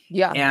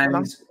 Yeah. And,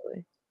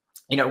 absolutely.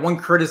 One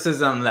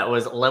criticism that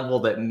was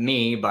leveled at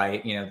me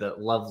by, the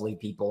lovely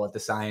people at the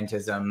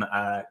Scientism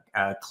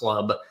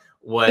Club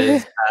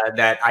was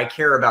that I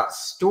care about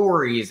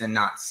stories and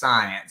not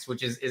science,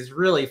 which is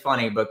really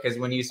funny, because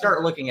when you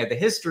start looking at the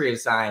history of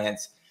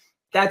science,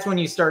 that's when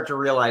you start to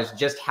realize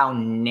just how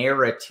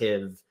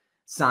narrative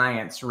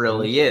science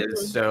really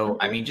is. So,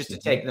 I mean, just to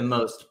take the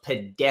most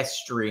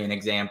pedestrian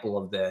example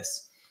of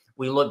this,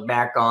 we look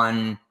back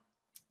on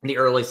the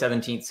early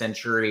 17th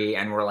century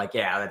and we're like,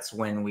 yeah, that's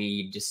when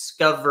we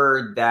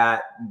discovered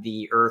that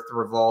the earth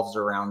revolves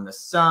around the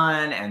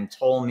sun, and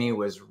Ptolemy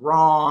was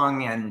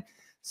wrong, and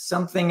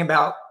something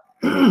about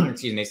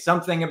excuse me,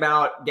 something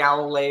about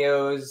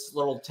Galileo's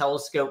little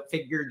telescope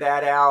figured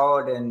that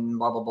out, and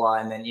blah blah blah.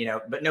 And then, you know,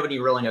 but nobody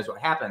really knows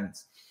what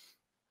happens.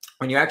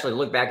 When you actually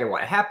look back at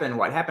what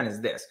happened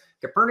is this: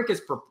 Copernicus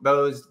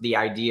proposed the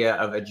idea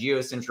of a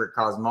geocentric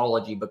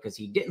cosmology because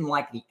he didn't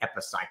like the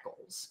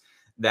epicycles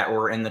that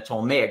were in the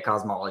Ptolemaic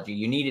cosmology.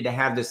 You needed to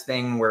have this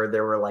thing where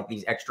there were like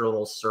these extra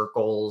little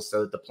circles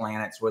so that the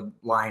planets would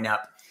line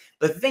up.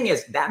 But the thing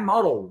is, that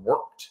model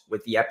worked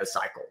with the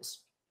epicycles,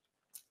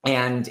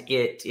 and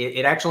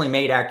it actually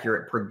made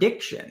accurate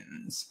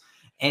predictions.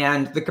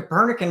 And the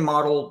Copernican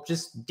model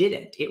just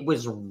didn't. It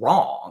was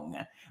wrong,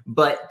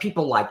 but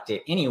people liked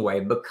it anyway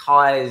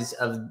because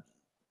of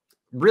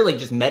really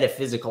just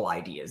metaphysical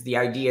ideas. The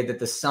idea that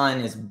the sun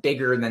is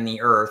bigger than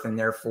the earth, and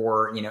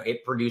therefore, you know,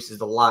 it produces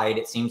the light.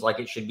 It seems like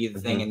it should be the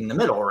thing in the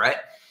middle, right?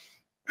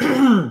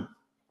 And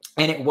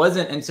it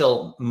wasn't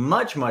until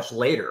much, much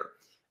later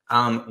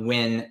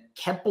when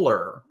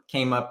Kepler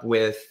came up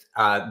with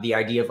the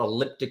idea of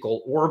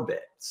elliptical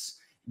orbits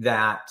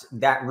that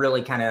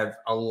really kind of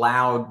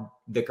allowed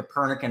the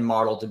Copernican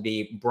model to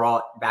be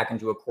brought back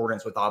into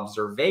accordance with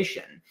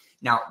observation.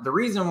 Now, the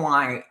reason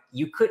why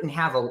you couldn't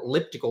have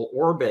elliptical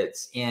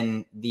orbits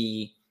in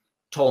the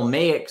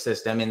Ptolemaic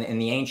system, in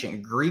the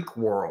ancient Greek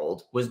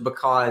world, was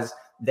because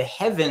the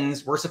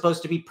heavens were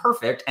supposed to be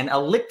perfect, and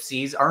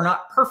ellipses are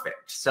not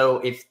perfect. So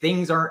if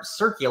things aren't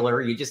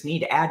circular, you just need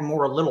to add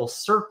more little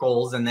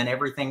circles, and then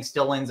everything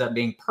still ends up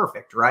being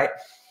perfect, right?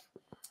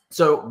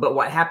 So, but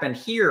what happened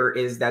here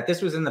is that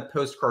this was in the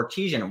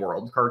post-Cartesian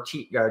world.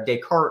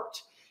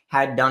 Descartes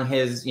had done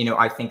his, you know,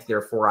 I think,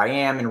 therefore I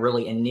am, and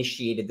really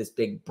initiated this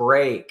big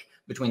break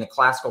between the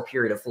classical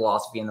period of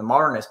philosophy and the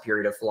modernist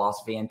period of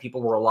philosophy. And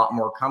people were a lot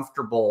more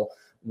comfortable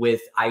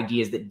with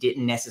ideas that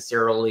didn't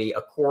necessarily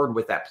accord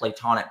with that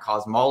Platonic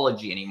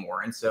cosmology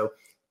anymore. And so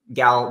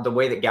the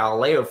way that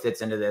Galileo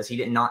fits into this, he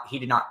did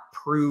not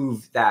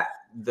prove that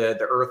the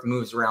earth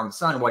moves around the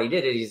sun. What he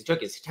did is he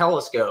took his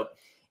telescope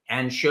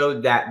and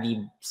showed that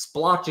the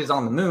splotches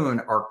on the moon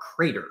are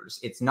craters.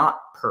 It's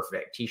not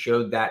perfect. He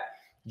showed that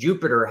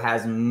Jupiter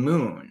has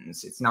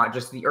moons. It's not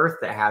just the earth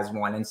that has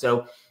one. And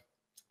so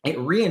it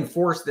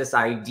reinforced this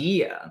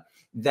idea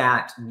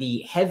that the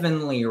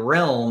heavenly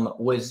realm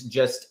was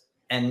just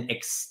an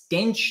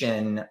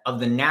extension of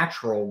the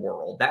natural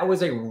world. That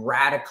was a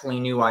radically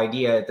new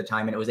idea at the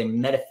time, and it was a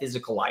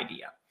metaphysical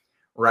idea,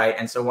 right?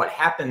 And so what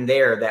happened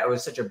there, that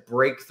was such a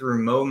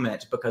breakthrough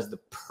moment, because the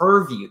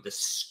purview, the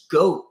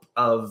scope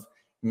of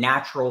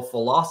natural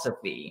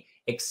philosophy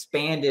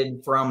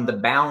expanded from the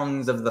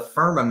bounds of the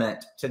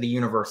firmament to the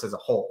universe as a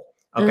whole.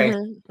 Okay,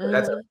 so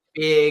that's a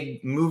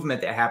big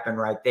movement that happened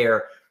right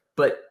there.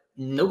 But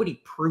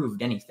nobody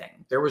proved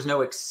anything. There was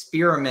no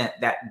experiment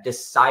that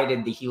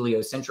decided the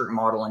heliocentric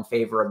model in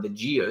favor of the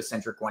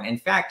geocentric one. In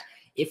fact,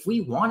 if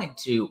we wanted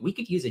to, we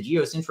could use a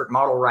geocentric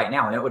model right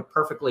now, and it would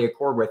perfectly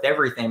accord with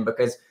everything,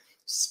 because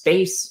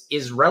space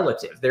is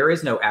relative. There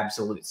is no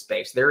absolute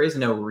space. There is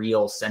no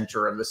real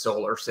center of the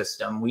solar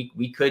system.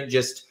 We could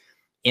just,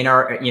 in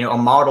our, you know, a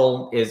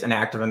model is an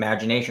act of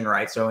imagination,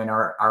 right? So in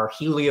our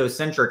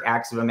heliocentric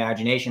acts of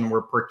imagination,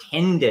 we're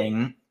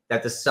pretending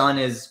that the sun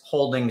is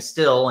holding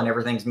still and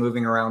everything's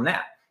moving around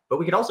that. But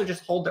we could also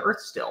just hold the earth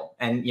still,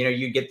 and, you know,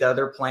 you get the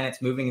other planets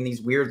moving in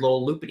these weird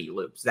little loopity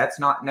loops. That's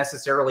not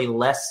necessarily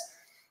less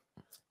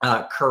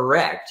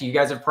correct. You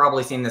guys have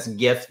probably seen this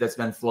GIF that's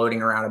been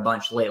floating around a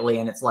bunch lately,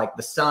 and it's like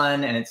the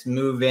sun and it's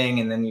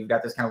moving, and then you've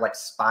got this kind of like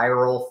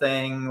spiral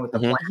thing with the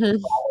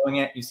planet following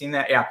it. You've seen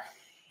that? Yeah.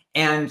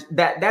 And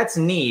that's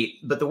neat.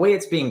 But the way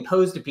it's being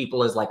posed to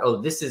people is like,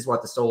 oh, this is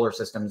what the solar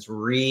system's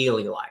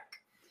really like.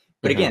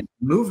 But again,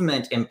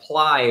 movement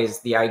implies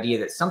the idea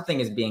that something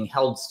is being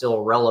held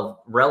still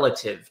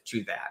relative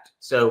to that.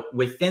 So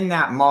within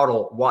that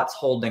model, what's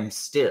holding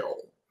still?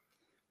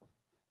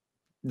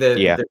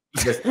 The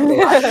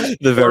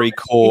very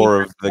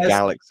core of the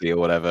galaxy or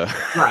whatever.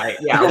 Right.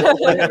 Yeah. Well,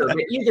 whatever.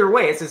 But either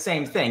way, it's the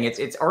same thing.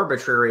 It's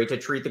arbitrary to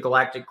treat the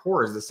galactic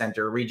core as the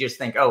center. We just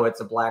think, oh,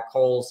 it's a black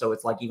hole, so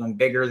it's like even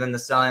bigger than the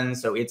sun,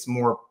 so it's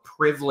more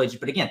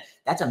privileged. But again,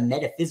 that's a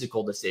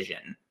metaphysical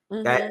decision.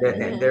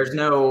 There's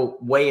no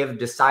way of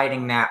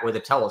deciding that with a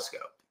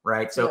telescope,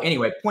 right? So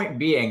anyway, point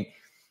being,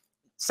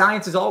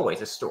 science is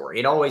always a story.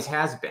 It always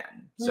has been.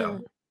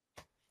 So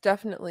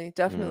definitely.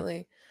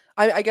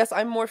 I guess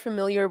I'm more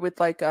familiar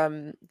with like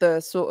the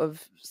sort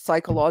of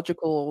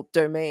psychological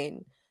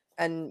domain.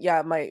 And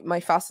yeah, my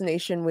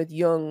fascination with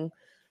Jung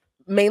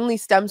mainly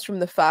stems from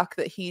the fact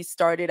that he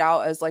started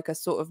out as like a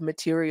sort of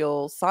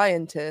material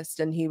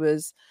scientist, and he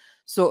was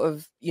sort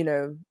of, you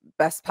know,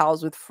 best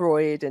pals with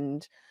Freud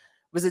and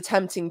was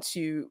attempting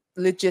to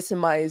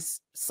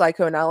legitimize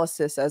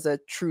psychoanalysis as a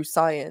true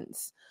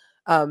science.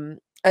 And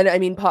I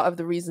mean, part of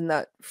the reason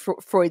that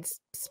Freud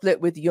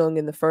split with Jung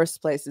in the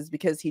first place is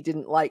because he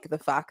didn't like the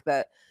fact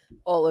that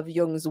all of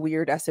Jung's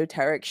weird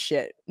esoteric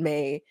shit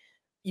may,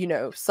 you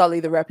know,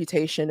 sully the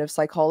reputation of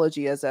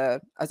psychology as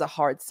a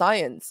hard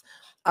science.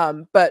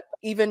 But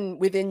even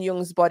within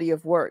Jung's body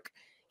of work,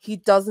 he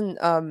doesn't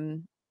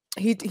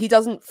he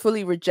doesn't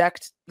fully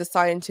reject the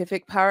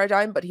scientific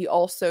paradigm, but he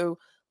also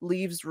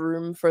leaves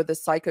room for the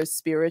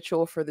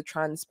psycho-spiritual, for the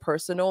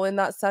transpersonal in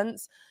that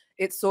sense.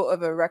 It's sort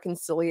of a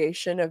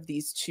reconciliation of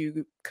these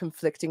two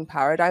conflicting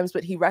paradigms,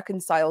 but he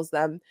reconciles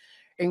them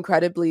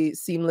incredibly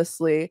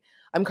seamlessly.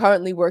 I'm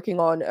currently working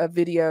on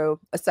a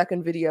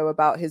second video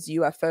about his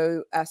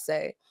UFO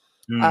essay.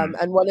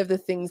 And one of the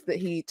things that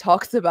he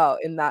talks about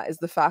in that is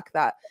the fact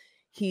that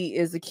he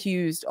is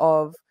accused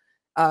of,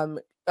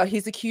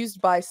 he's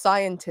accused by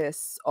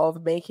scientists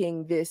of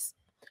making this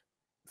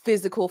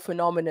physical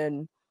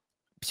phenomenon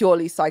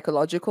purely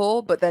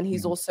psychological, but then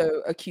he's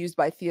also accused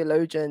by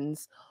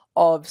theologians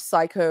of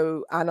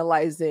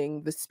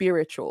psychoanalyzing the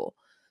spiritual.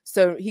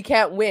 So he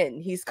can't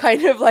win. He's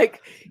kind of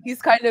like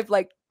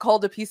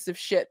called a piece of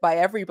shit by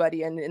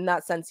everybody, and in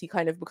that sense he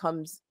kind of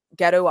becomes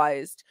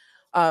ghettoized.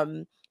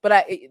 But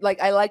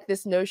I like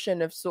this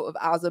notion of sort of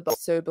as above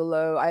so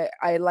below.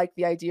 I like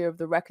the idea of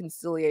the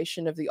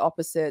reconciliation of the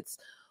opposites.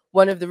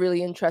 One of the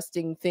really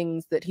interesting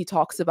things that he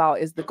talks about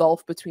is the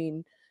gulf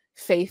between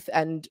faith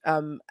and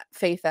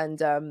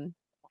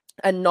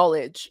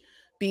knowledge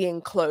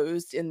being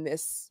closed in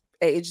this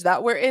age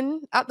that we're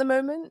in at the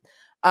moment,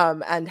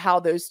 and how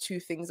those two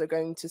things are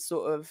going to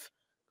sort of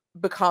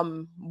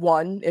become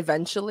one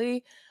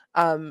eventually.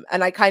 And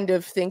I kind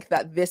of think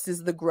that this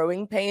is the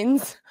growing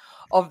pains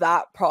of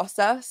that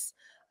process.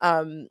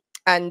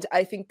 And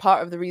I think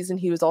part of the reason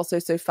he was also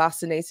so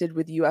fascinated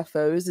with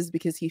UFOs is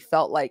because he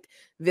felt like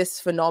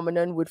this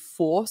phenomenon would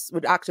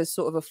act as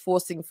sort of a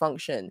forcing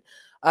function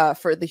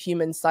for the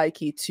human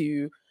psyche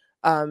to,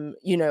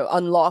 you know,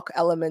 unlock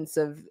elements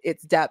of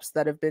its depths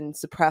that have been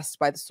suppressed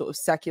by the sort of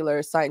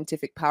secular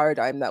scientific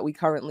paradigm that we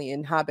currently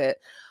inhabit.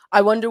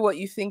 I wonder what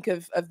you think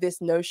of this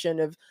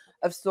notion of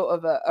sort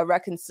of a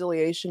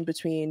reconciliation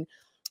between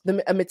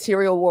a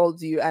material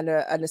worldview and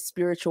a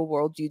spiritual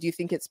worldview. Do you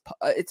think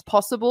it's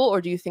possible,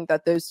 or do you think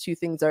that those two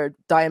things are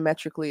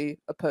diametrically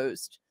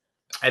opposed?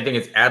 I think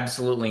it's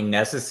absolutely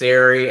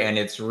necessary, and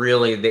it's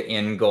really the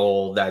end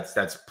goal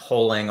that's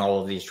pulling all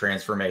of these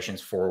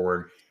transformations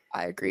forward.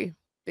 I agree,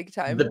 big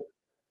time. The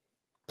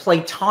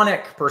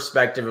Platonic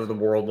perspective of the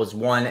world was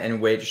one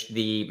in which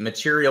the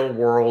material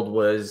world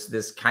was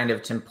this kind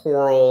of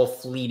temporal,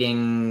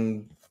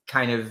 fleeting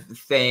kind of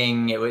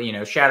thing. It was, you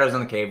know, shadows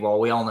on the cave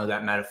wall. We all know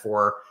that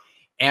metaphor.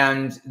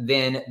 And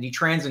then the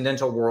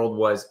transcendental world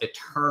was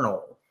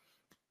eternal.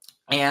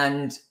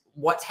 And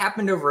what's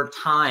happened over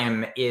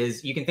time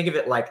is you can think of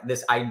it like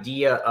this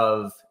idea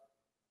of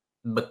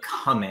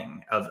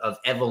becoming, of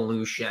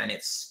evolution.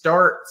 It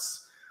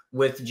starts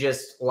with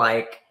just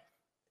like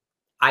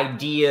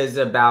ideas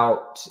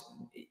about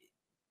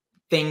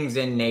things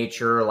in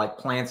nature, like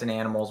plants and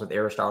animals with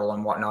Aristotle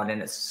and whatnot, and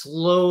it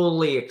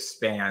slowly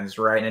expands,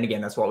 right? And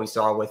again, that's what we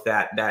saw with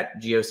that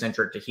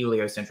geocentric to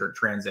heliocentric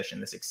transition,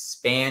 this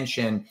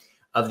expansion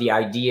of the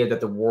idea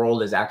that the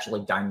world is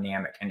actually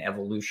dynamic and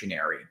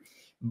evolutionary.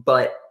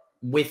 But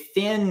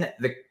within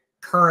the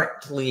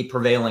currently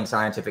prevailing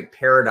scientific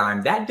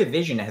paradigm, that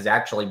division has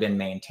actually been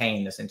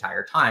maintained this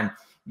entire time,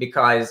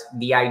 because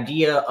the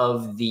idea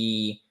of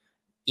the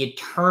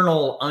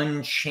eternal,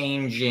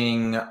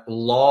 unchanging,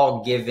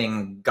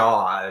 law-giving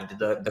God,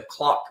 the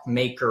clock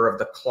maker of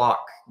the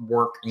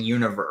clockwork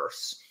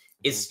universe,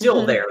 is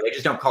still there. They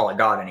just don't call it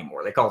God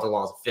anymore. They call it the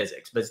laws of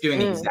physics, but it's doing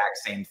the exact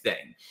same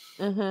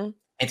thing.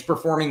 It's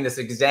performing this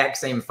exact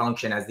same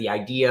function as the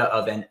idea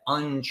of an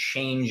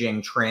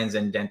unchanging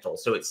transcendental.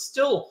 So it's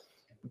still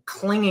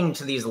clinging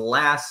to these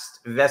last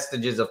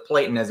vestiges of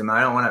Platonism.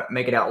 I don't want to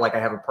make it out like I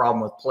have a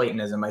problem with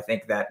Platonism. I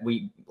think that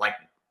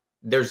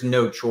there's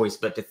no choice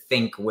but to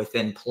think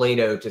within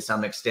Plato to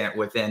some extent,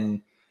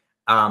 within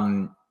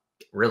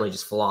really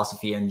just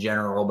philosophy in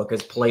general,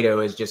 because Plato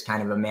is just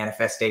kind of a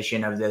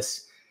manifestation of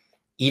this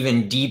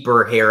even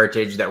deeper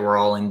heritage that we're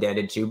all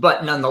indebted to.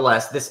 But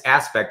nonetheless, this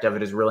aspect of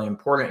it is really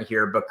important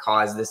here,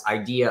 because this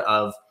idea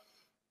of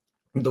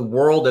the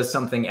world as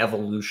something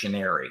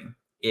evolutionary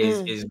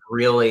is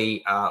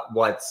really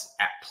what's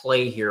at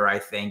play here, I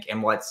think,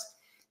 and what's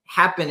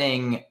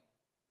happening,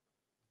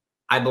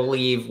 I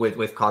believe,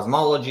 with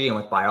cosmology and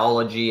with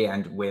biology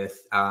and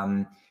with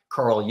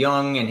Carl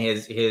Jung and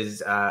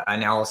his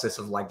analysis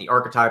of like the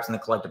archetypes and the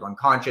collective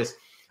unconscious.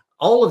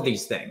 All of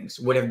these things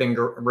would have been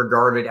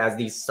regarded as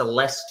these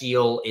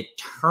celestial,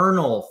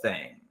 eternal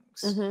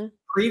things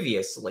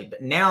previously.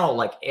 But now,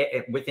 like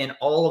within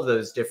all of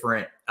those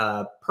different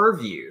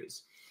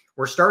purviews,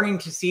 we're starting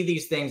to see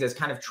these things as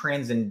kind of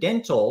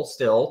transcendental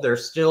still. They're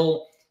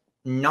still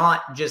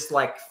not just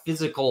like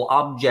physical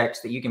objects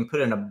that you can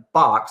put in a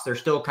box. They're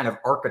still kind of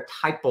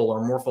archetypal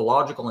or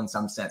morphological in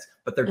some sense,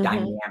 but they're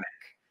dynamic.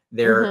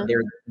 They're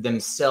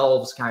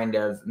themselves kind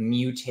of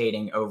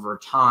mutating over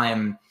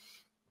time.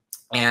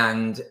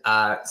 And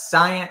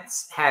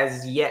science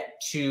has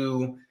yet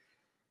to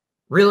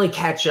really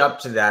catch up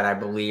to that, I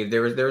believe.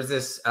 There was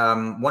this,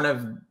 one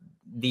of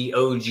the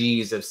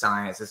OGs of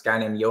science, this guy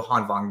named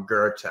Johann von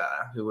Goethe,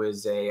 who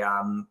is a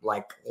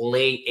like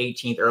late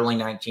 18th, early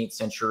 19th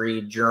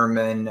century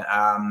German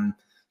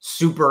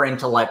super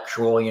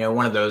intellectual, you know,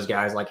 one of those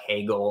guys like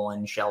Hegel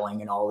and Schelling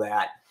and all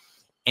that.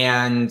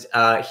 And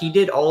he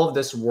did all of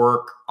this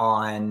work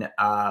on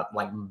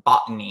like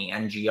botany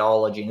and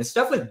geology. And the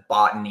stuff with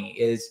botany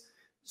is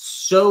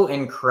so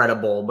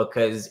incredible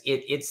because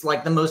it's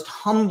like the most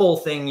humble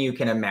thing you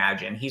can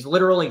imagine. He's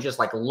literally just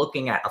like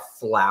looking at a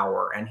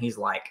flower and he's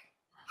like,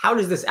 how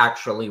does this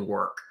actually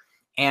work?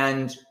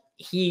 And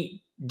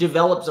he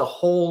develops a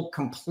whole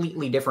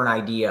completely different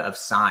idea of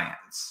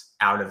science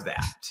out of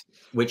that,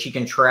 which he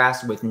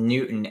contrasts with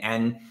Newton.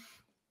 And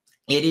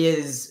it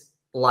is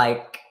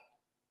like,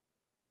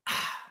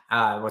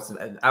 I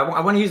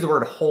want to use the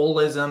word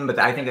holism, but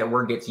I think that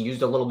word gets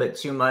used a little bit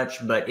too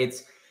much. But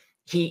it's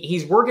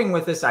he's working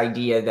with this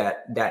idea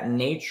that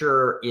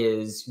nature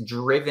is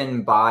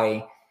driven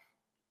by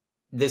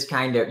this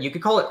kind of, you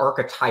could call it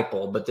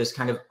archetypal, but this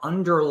kind of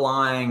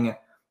underlying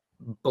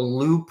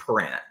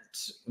blueprint,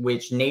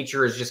 which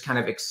nature is just kind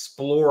of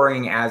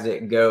exploring as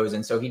it goes.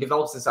 And so he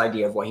develops this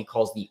idea of what he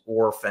calls the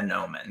or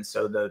phenomenon.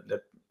 So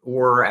the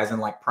or as in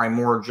like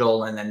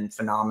primordial, and then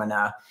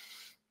phenomena,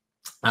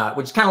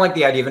 which is kind of like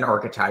the idea of an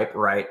archetype,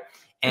 right?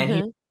 And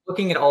he's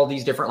looking at all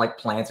these different like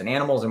plants and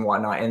animals and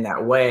whatnot in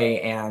that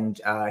way.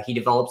 And he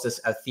develops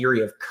a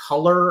theory of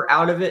color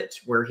out of it,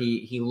 where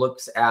he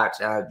looks at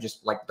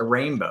just like the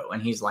rainbow.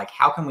 And he's like,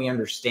 how can we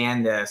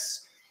understand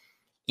this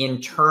in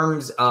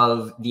terms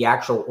of the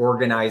actual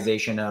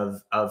organization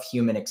of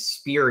human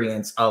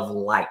experience of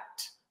light,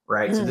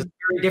 right? So this is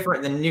very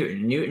different than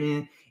Newton.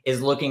 Newton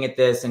is looking at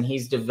this and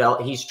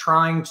he's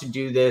trying to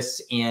do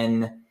this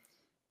in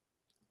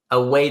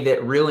a way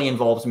that really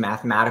involves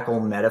mathematical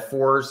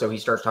metaphors. So he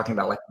starts talking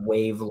about like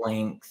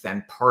wavelength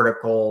and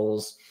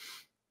particles,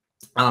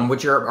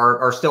 which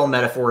are still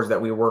metaphors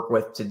that we work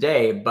with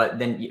today. But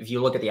then if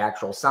you look at the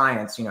actual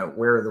science, you know,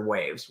 where are the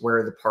waves? Where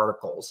are the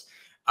particles?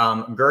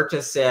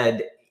 Goethe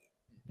said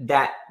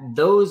that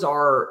those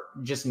are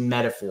just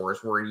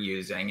metaphors we're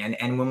using.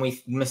 And when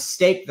we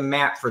mistake the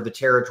map for the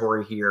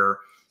territory here,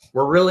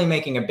 we're really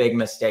making a big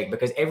mistake,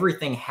 because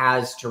everything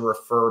has to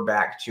refer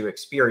back to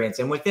experience.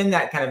 And within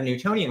that kind of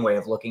Newtonian way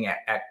of looking at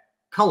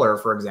color,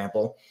 for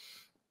example,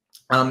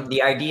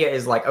 the idea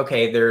is like,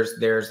 okay,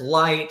 there's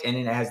light, and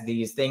it has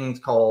these things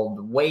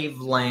called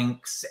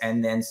wavelengths.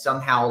 And then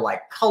somehow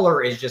like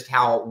color is just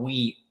how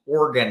we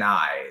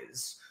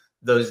organize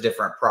those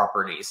different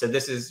properties. So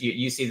this is,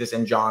 you see this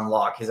in John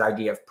Locke, his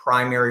idea of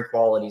primary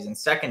qualities and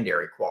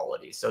secondary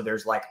qualities. So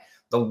there's like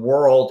the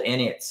world in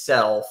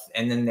itself,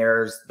 and then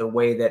there's the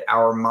way that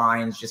our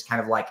minds just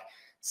kind of like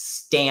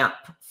stamp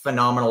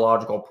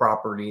phenomenological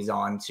properties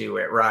onto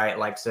it, right?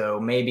 Like, so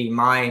maybe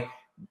my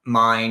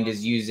mind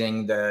is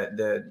using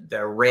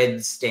the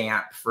red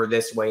stamp for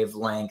this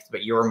wavelength,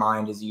 but your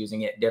mind is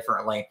using it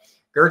differently.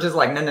 Goethe's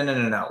like,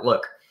 no.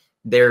 Look,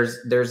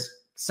 there's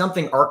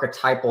something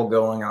archetypal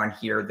going on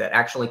here that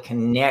actually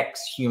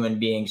connects human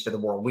beings to the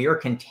world. We are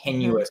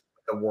continuous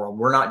with the world.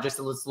 We're not just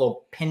this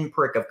little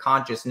pinprick of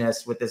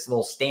consciousness with this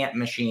little stamp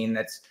machine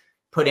that's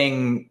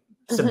putting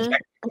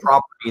subjective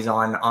properties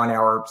on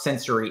our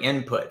sensory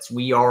inputs.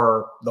 We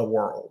are the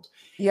world.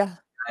 Yeah.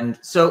 And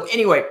so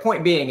anyway,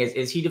 point being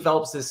is he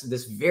develops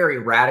this very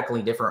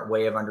radically different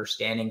way of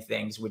understanding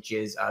things, which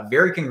is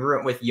very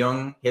congruent with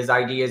Jung, his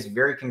ideas,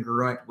 very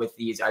congruent with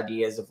these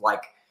ideas of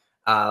like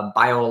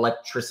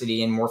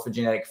bioelectricity and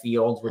morphogenetic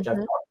fields, which I've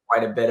talked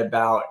quite a bit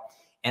about.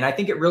 And I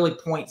think it really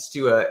points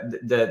to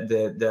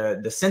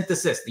the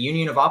synthesis, the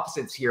union of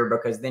opposites here,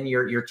 because then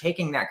you're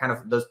taking that kind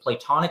of those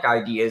Platonic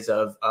ideas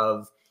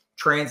of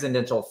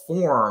transcendental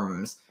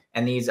forms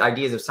and these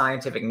ideas of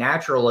scientific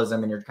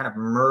naturalism, and you're kind of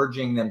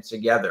merging them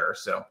together.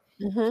 So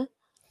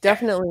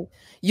definitely.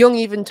 Jung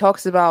even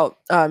talks about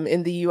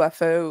in the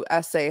UFO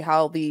essay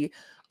how the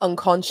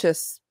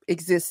unconscious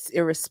exists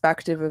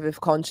irrespective of if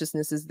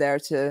consciousness is there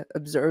to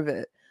observe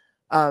it,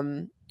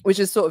 which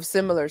is sort of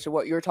similar to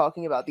what you're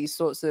talking about, these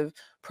sorts of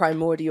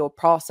primordial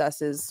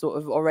processes sort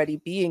of already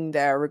being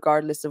there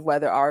regardless of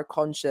whether our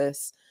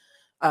conscious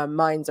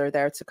minds are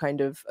there to kind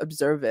of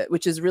observe it,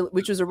 which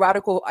was a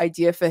radical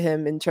idea for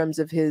him in terms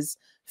of his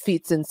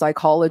feats in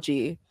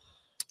psychology,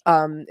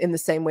 in the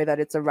same way that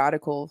it's a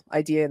radical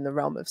idea in the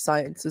realm of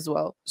science as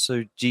well.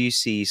 So do you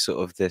see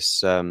sort of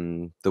this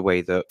the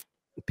way that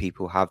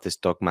people have this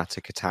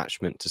dogmatic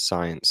attachment to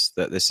science,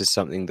 that this is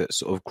something that's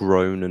sort of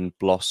grown and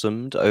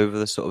blossomed over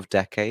the sort of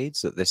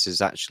decades, that this is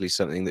actually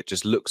something that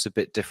just looks a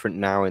bit different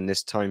now in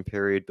this time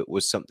period but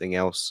was something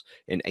else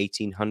in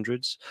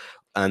 1800s,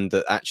 and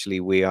that actually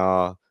we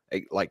are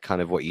like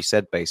kind of what you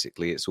said,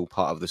 basically, it's all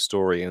part of the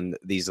story, and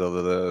these are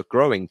the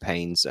growing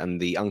pains and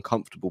the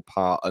uncomfortable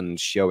part, and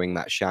showing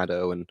that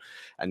shadow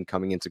and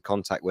coming into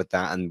contact with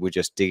that, and we're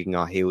just digging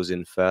our heels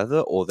in further,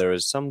 or there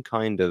is some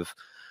kind of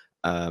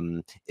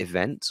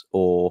event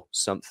or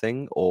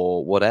something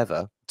or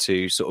whatever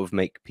to sort of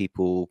make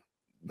people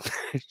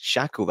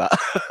shackle that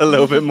a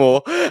little bit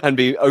more and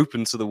be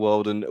open to the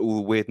world and all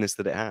the weirdness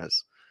that it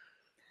has.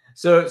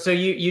 So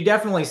you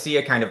definitely see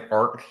a kind of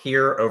arc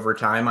here over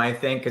time, I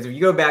think, because if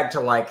you go back to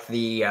like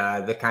the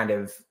kind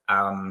of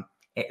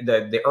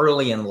the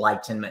early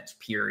Enlightenment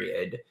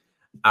period,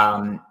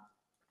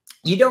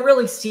 you don't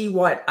really see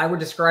what I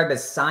would describe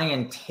as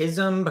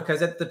scientism,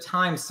 because at the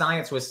time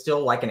science was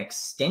still like an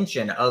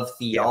extension of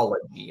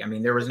theology. Yeah. I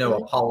mean, there was no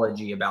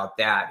apology about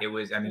that. It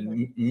was, I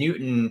mean,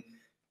 Newton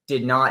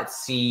did not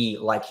see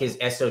like his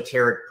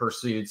esoteric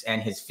pursuits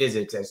and his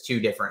physics as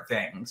two different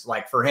things.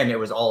 Like for him, it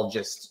was all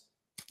just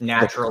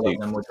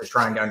naturalism, which was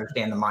trying to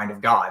understand the mind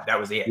of God. That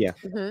was it. Yeah.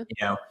 You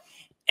know,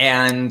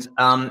 and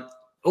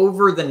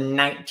over the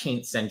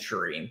 19th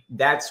century,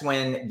 that's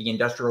when the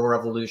Industrial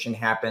Revolution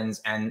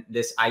happens, and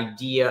this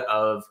idea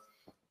of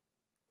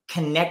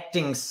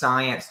connecting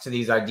science to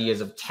these ideas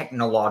of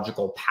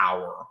technological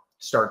power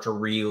start to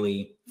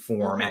really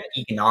form, and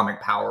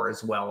economic power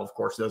as well. Of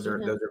course, those are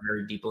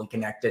very deeply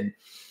connected.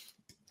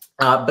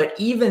 But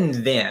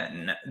even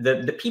then,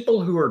 the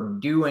people who are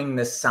doing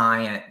the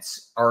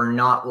science are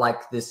not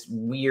like this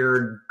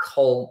weird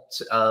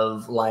cult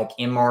of like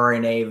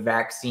mRNA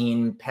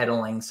vaccine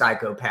peddling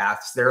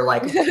psychopaths. They're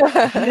like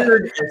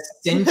weird,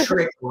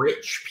 eccentric,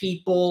 rich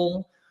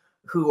people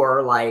who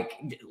are like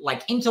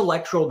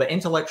intellectual, but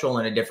intellectual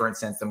in a different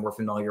sense than we're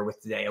familiar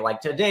with today. Like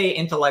today,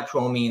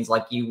 intellectual means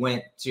like you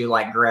went to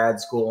like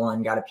grad school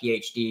and got a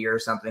PhD or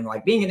something.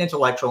 Like being an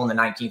intellectual in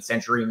the 19th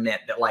century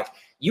meant that like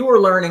you were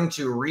learning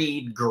to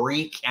read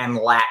Greek and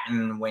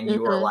Latin when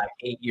you were like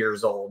 8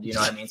 years old. You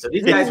know what I mean? So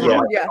these guys were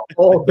like a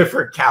whole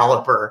different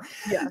caliber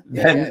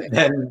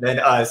than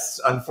us,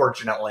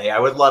 unfortunately. I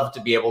would love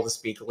to be able to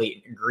speak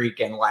Greek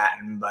and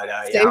Latin, but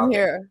same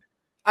here.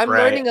 I'm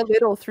learning a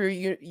little through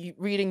you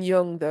reading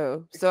Jung,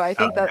 though, so I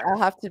think that I'll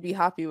have to be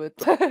happy with.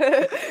 But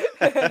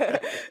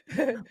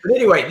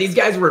anyway, these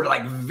guys were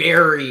like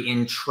very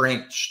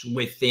entrenched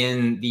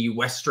within the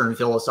Western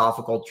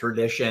philosophical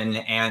tradition,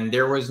 and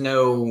there was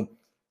no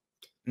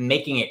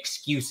making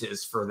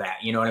excuses for that.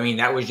 You know what I mean?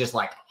 That was just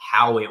like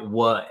how it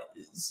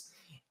was.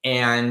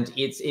 And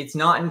it's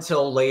not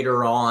until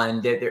later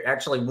on that there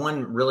actually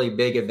one really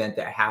big event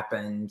that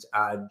happened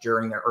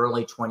during the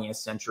early 20th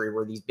century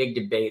were these big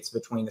debates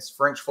between this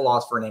French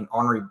philosopher named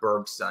Henri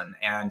Bergson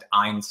and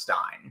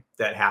Einstein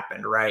that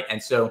happened, right?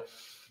 And so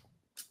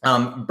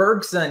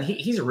Bergson,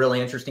 he's a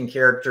really interesting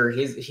character.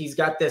 He's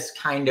got this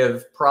kind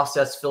of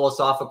process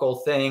philosophical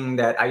thing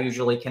that I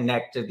usually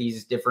connect to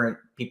these different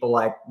people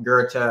like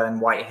Goethe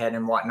and Whitehead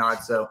and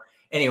whatnot. So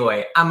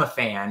anyway, I'm a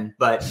fan,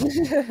 but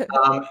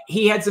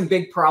he had some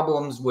big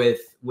problems with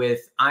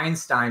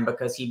Einstein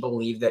because he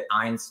believed that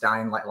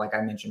Einstein, like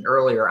I mentioned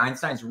earlier,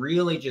 Einstein's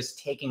really just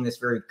taking this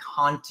very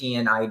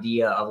Kantian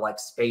idea of like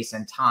space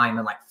and time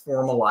and like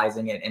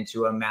formalizing it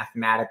into a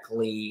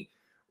mathematically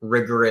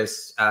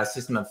rigorous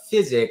system of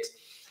physics.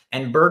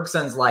 And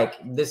Bergson's like,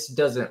 this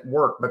doesn't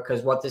work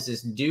because what this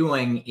is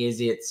doing is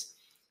it's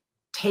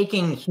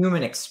taking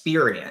human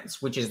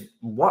experience, which is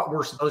what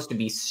we're supposed to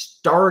be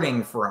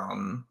starting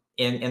from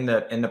in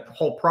the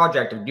whole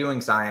project of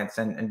doing science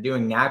and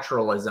doing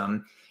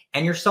naturalism,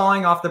 and you're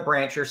sawing off the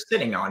branch you're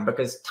sitting on,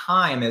 because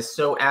time is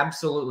so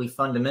absolutely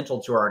fundamental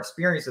to our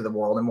experience of the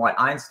world. And what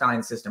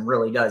Einstein's system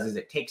really does is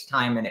it takes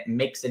time and it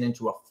makes it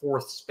into a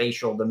fourth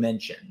spatial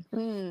dimension.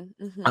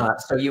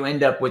 So you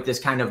end up with this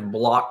kind of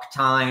block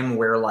time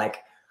where, like,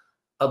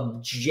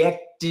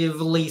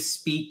 objectively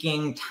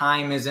speaking,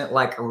 time isn't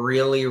like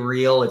really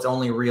real. It's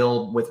only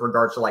real with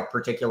regards to like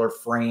particular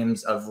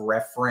frames of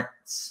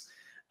reference.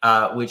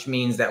 Which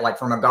means that, like,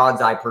 from a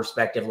God's eye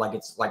perspective, like,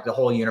 it's like the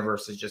whole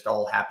universe is just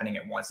all happening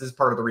at once. This is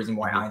part of the reason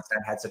why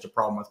Einstein had such a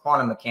problem with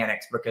quantum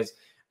mechanics, because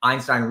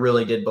Einstein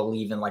really did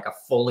believe in like a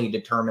fully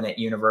determinate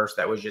universe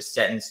that was just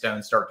set in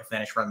stone, start to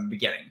finish from the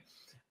beginning.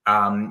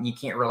 You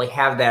can't really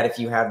have that if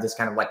you have this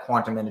kind of like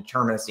quantum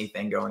indeterminacy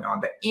thing going on.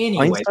 But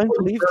anyway, Einstein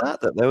believed that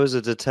there was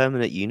a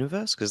determinate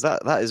universe, because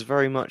that is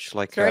very much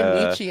like very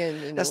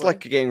Nietzschean. That's like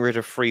getting rid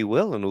of free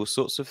will and all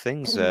sorts of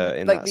things.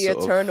 In like that the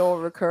eternal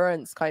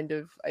recurrence kind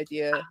of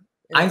idea.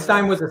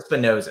 Einstein was a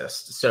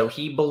Spinozist, so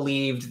he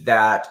believed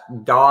that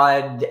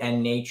God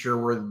and nature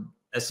were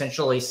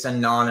essentially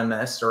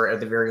synonymous, or at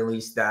the very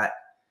least that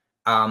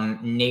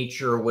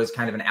nature was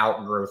kind of an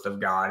outgrowth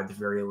of God at the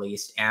very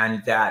least,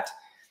 and that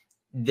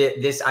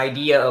this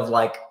idea of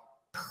like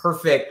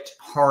perfect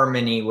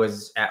harmony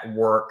was at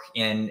work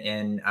in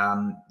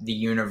the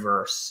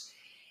universe.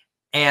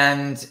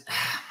 And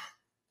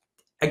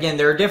again,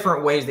 there are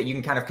different ways that you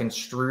can kind of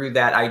construe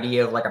that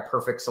idea of like a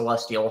perfect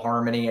celestial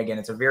harmony. Again,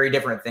 it's a very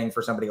different thing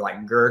for somebody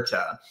like Goethe.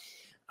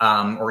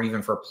 or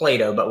even for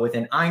Plato. But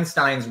within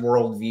Einstein's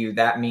worldview,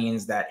 that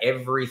means that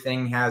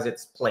everything has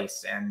its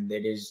place and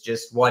it is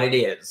just what it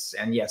is.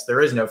 And yes,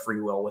 there is no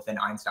free will within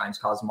Einstein's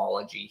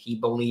cosmology. He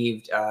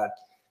believed,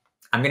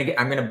 I'm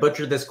gonna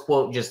butcher this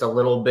quote just a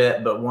little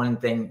bit, but one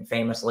thing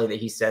famously that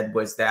he said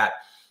was that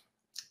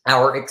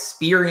our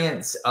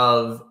experience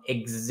of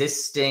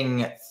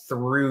existing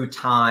through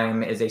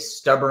time is a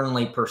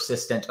stubbornly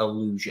persistent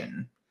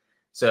illusion.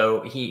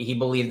 So he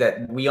believed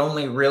that we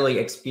only really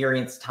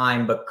experience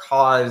time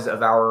because of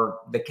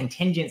the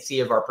contingency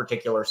of our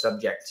particular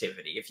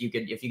subjectivity. If you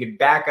could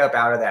back up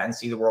out of that and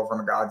see the world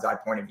from a God's eye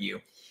point of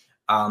view,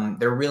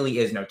 there really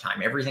is no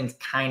time. Everything's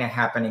kind of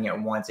happening at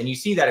once, and you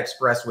see that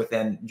expressed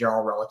within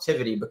general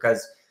relativity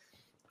because,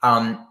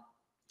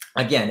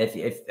 again,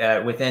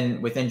 if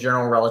within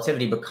general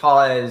relativity,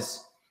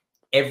 because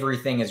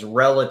everything is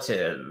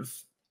relative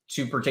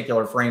to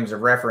particular frames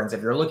of reference.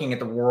 If you're looking at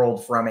the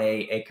world from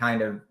a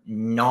kind of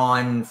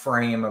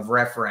non-frame of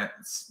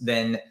reference,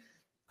 then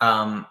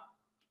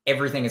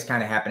everything is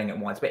kind of happening at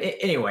once. But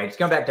anyway, to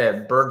go back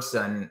to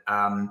Bergson,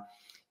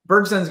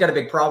 Bergson's got a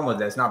big problem with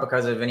this, not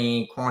because of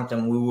any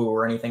quantum woo-woo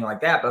or anything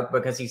like that, but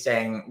because he's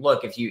saying,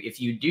 look, if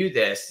you do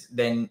this,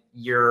 then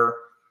you're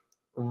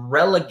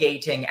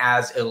relegating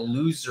as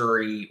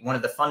illusory one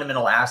of the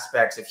fundamental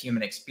aspects of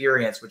human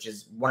experience, which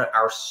is one of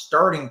our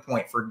starting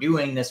point for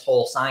doing this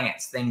whole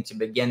science thing to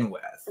begin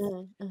with.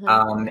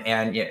 Mm-hmm.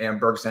 And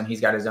Bergson,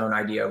 he's got his own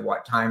idea of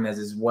what time is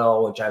as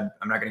well, which I'm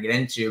not going to get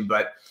into,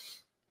 but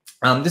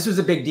this was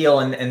a big deal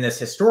in this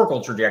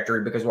historical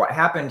trajectory, because what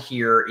happened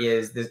here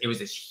is it was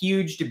this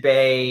huge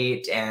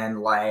debate,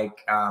 and like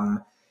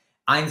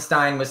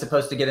Einstein was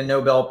supposed to get a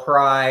Nobel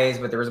Prize,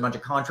 but there was a bunch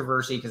of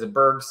controversy because of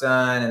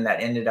Bergson, and that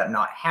ended up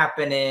not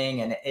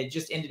happening. And it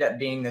just ended up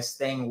being this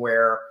thing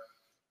where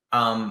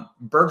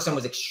Bergson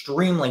was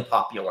extremely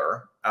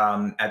popular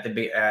at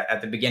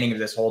the beginning of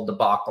this whole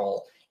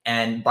debacle.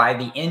 And by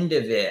the end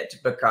of it,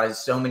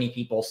 because so many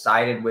people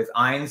sided with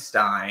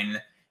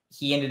Einstein,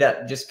 he ended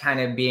up just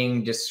kind of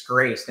being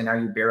disgraced. And now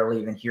you barely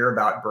even hear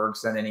about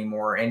Bergson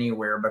anymore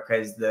anywhere,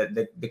 because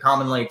the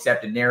commonly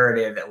accepted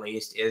narrative, at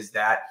least, is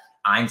that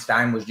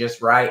Einstein was just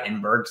right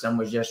and Bergson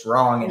was just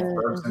wrong. And if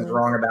Bergson's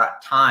wrong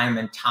about time,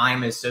 and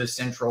time is so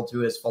central to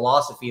his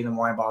philosophy, then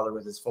why bother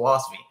with his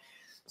philosophy?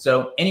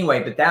 So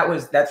anyway, but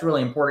that's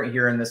really important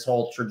here in this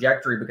whole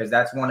trajectory, because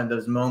that's one of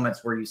those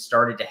moments where you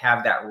started to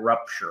have that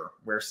rupture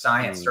where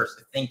science starts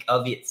to think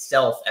of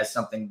itself as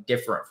something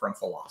different from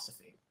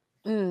philosophy.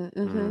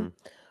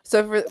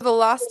 So for the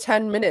last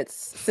 10 minutes,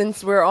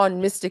 since we're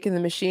on Mystic in the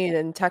Machine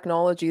and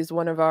technology is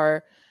one of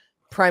our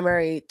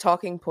primary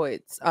talking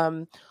points,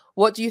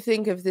 what do you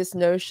think of this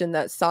notion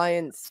that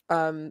science,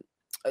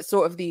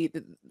 sort of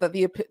that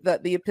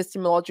the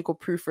epistemological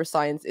proof for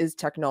science is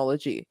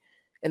technology?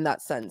 In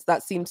that sense,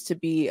 that seems to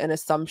be an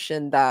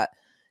assumption that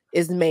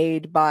is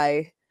made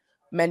by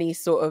many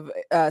sort of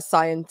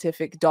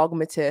scientific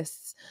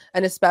dogmatists,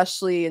 and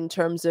especially in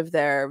terms of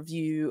their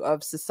view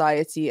of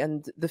society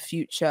and the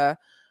future.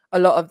 A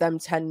lot of them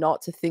tend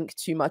not to think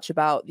too much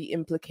about the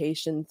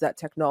implications that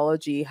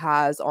technology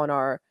has on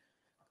our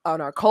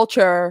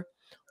culture,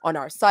 on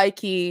our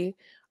psyche.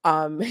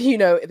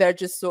 They're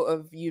just sort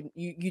of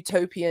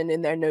utopian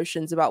in their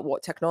notions about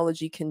what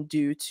technology can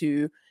do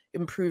to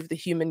improve the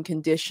human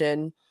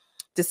condition,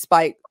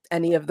 despite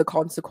any of the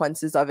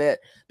consequences of it,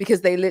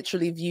 because they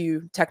literally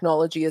view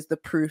technology as the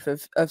proof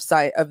of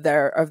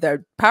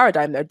their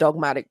paradigm, their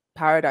dogmatic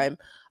paradigm.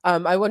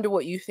 I wonder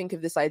what you think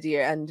of this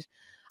idea. And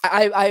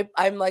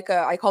I'm like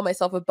I call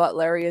myself a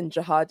Butlerian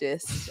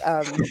jihadist.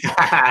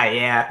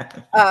 Yeah.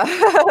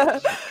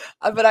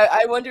 But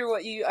I wonder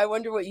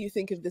what you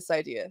think of this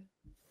idea.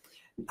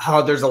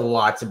 Oh, there's a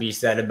lot to be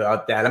said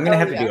about that. I'm gonna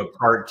have to do a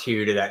part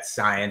 2 to that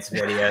science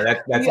video.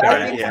 That's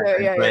gonna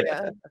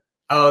happen.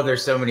 Oh,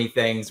 there's so many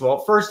things. Well,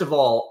 first of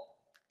all,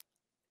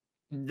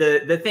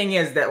 the thing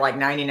is that like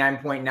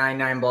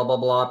 99.99 blah blah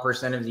blah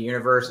 % of the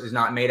universe is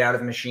not made out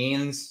of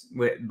machines,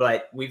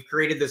 but we've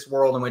created this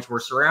world in which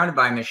we're surrounded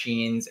by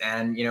machines,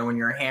 and when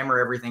you're a hammer,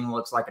 everything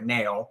looks like a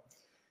nail.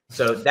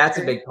 So that's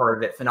a big part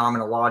of it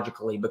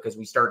phenomenologically, because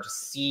we start to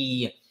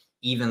see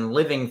even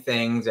living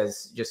things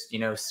as just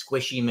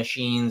squishy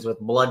machines with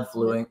blood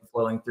flowing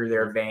through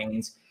their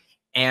veins.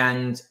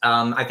 And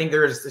I think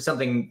there's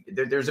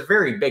a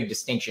very big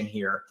distinction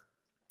here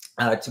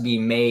to be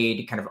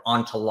made kind of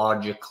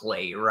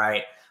ontologically,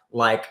 right?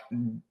 Like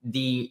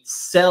the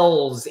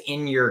cells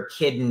in your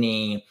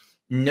kidney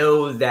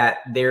know that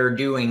they're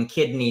doing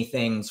kidney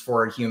things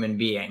for a human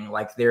being.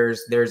 Like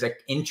there's an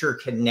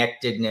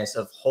interconnectedness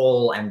of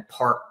whole and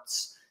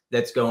parts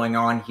that's going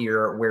on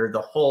here, where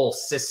the whole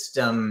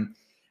system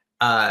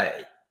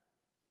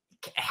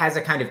has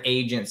a kind of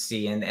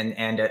agency and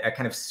a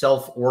kind of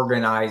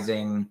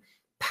self-organizing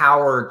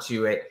power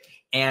to it.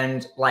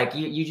 And like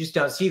you just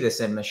don't see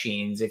this in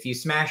machines. If you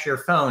smash your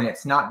phone,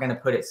 it's not going to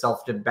put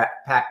itself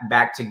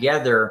back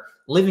together.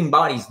 Living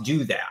bodies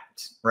do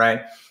that,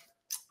 right?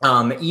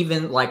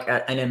 Even like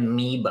an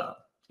amoeba.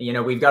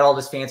 We've got all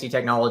this fancy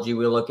technology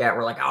we look at.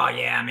 We're like, oh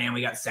yeah, man,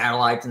 we got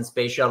satellites and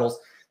space shuttles.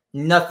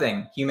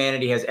 nothing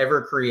humanity has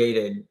ever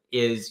created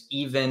is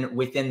even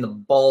within the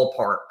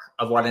ballpark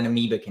of what an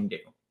amoeba can do.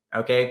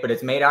 Okay, but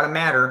it's made out of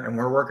matter, and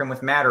we're working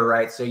with matter,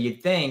 right? So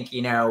you'd think,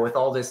 with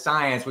all this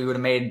science, we would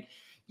have made,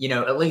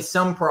 at least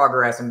some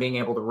progress in being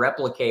able to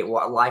replicate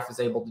what life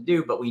is able to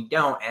do, but we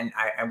don't,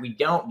 and we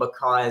don't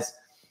because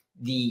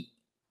the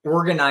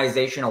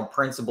organizational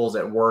principles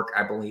at work,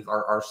 I believe,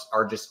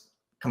 are just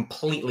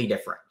completely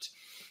different.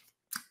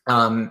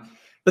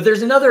 But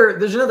there's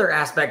another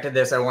aspect of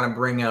this I want to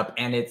bring up,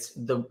 and it's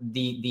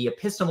the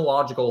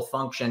epistemological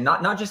function,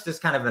 not just as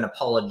kind of an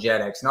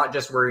apologetics, not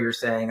just where you're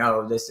saying,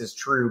 oh, this is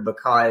true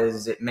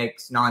because it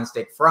makes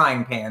nonstick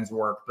frying pans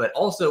work, but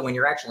also when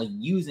you're actually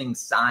using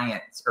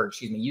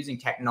using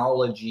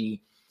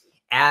technology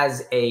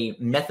as a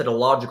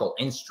methodological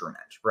instrument,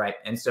 right?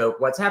 And so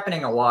what's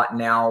happening a lot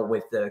now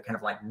with the kind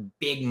of like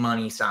big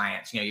money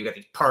science, you got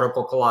these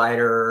particle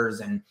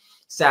colliders and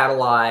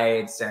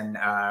satellites and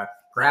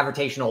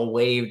gravitational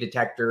wave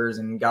detectors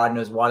and God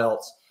knows what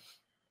else.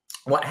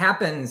 What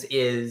happens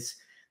is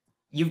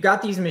you've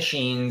got these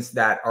machines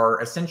that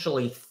are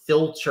essentially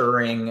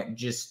filtering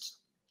just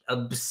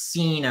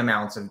obscene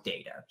amounts of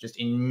data, just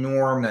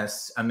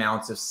enormous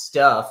amounts of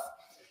stuff.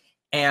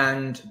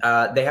 And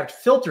they have to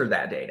filter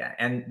that data.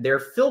 And they're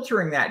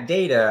filtering that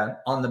data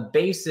on the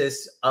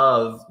basis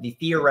of the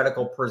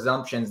theoretical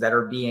presumptions that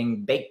are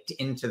being baked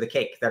into the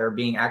cake, that are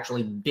being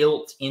actually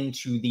built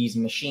into these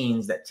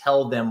machines that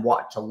tell them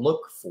what to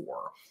look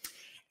for.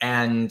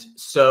 And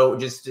so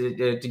just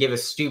to give a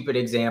stupid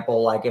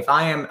example, like if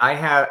I'm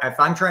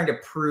trying to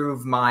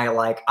prove my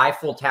like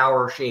Eiffel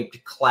Tower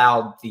shaped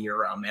cloud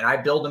theorem, and I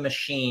build a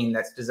machine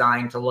that's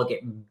designed to look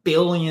at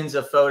billions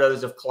of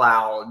photos of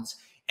clouds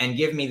and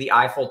give me the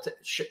Eiffel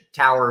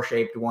Tower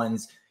shaped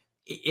ones,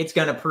 it's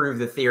going to prove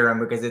the theorem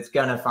because it's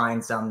going to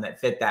find some that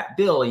fit that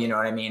bill. You know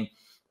what I mean?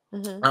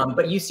 Mm-hmm.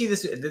 But you see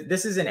this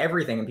is in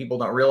everything, and people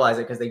don't realize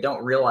it because they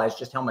don't realize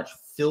just how much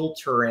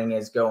filtering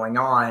is going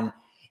on.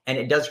 And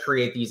it does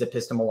create these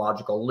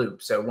epistemological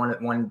loops. So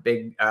one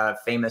big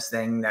famous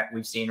thing that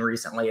we've seen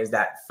recently is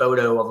that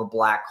photo of a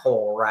black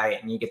hole,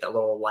 right? And you get that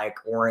little like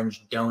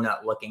orange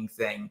donut looking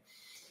thing.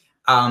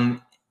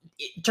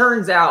 It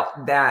turns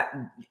out that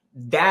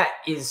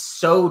is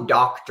so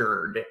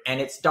doctored, and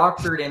it's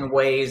doctored in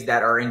ways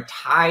that are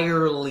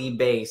entirely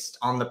based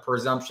on the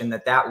presumption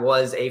that that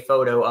was a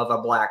photo of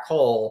a black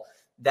hole,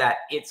 that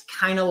it's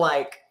kind of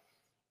like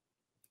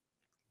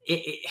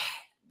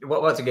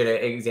what's a good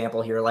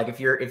example here? Like if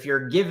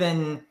you're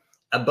given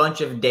a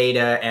bunch of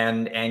data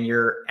and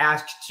you're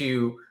asked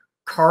to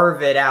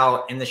carve it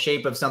out in the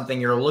shape of something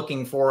you're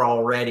looking for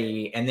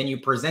already, and then you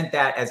present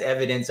that as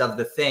evidence of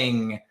the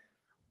thing.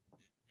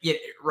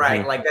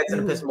 Right. Like that's an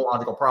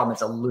epistemological problem.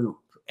 It's a loop,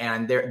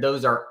 and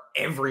those are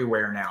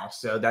everywhere now.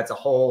 So that's a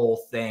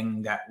whole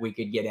thing that we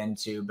could get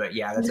into. But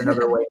yeah, that's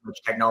another way in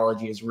which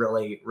technology is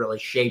really, really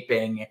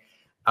shaping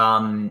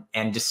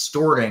and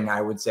distorting, I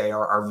would say,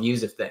 our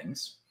views of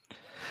things.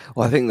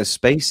 Well, I think the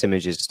space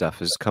images stuff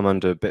has come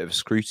under a bit of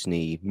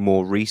scrutiny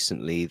more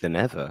recently than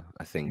ever.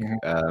 I think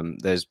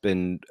there's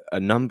been a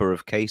number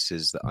of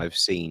cases that I've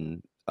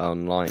seen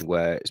online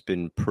where it's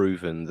been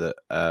proven that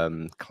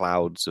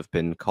clouds have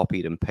been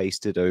copied and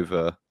pasted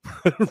over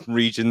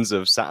regions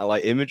of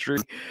satellite imagery,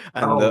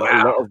 and a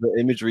lot of the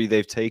imagery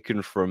they've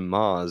taken from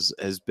Mars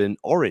has been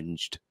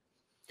oranged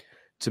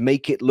to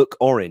make it look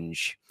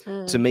orange,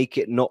 to make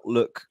it not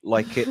look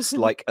like it's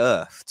like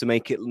Earth, to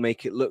make it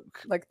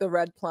look like the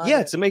red planet.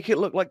 Yeah, to make it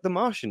look like The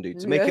Martian, dude,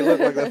 to make it look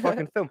like the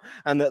fucking film.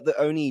 And that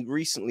only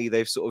recently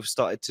they've sort of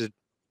started to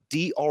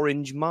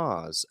de-orange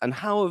Mars. And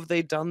how have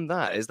they done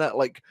that? Is that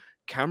like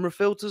camera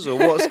filters, or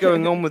what's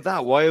going on with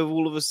that? Why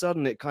all of a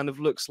sudden it kind of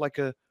looks like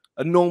a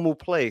normal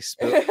place?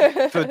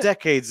 But for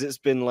decades it's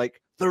been like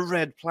the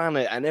red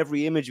planet, and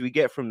every image we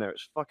get from there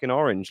it's fucking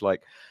orange.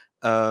 Like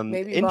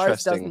maybe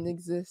Mars doesn't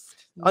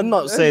exist. I'm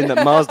not saying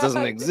that Mars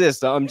doesn't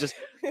exist. I'm just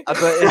but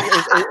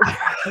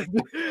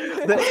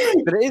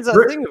it is a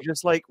thing of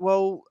just like,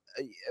 well,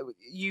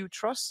 you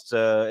trust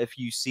if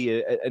you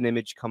see an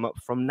image come up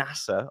from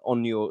NASA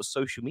on your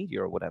social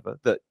media or whatever,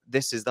 that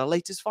this is the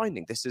latest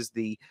finding, this is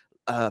the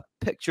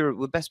picture,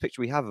 the best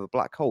picture we have of a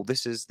black hole,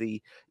 this is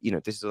the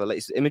this is the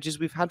latest images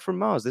we've had from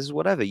Mars, this is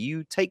whatever.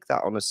 You take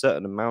that on a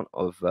certain amount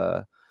of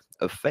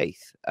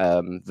faith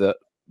that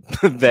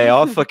they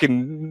are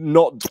fucking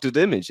not good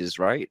images,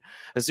 right?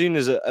 As soon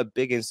as a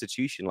big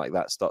institution like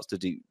that starts to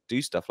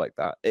do stuff like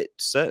that, it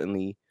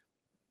certainly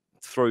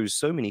throws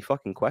so many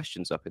fucking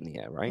questions up in the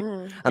air, right?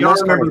 And I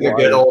remember the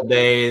good old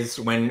days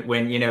when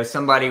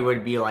somebody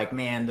would be like,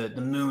 man, the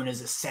moon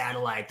is a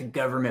satellite, the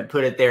government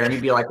put it there, and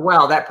you'd be like,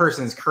 wow, that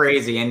person's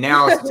crazy. And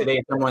now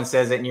today someone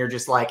says it and you're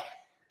just like,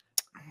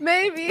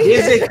 maybe.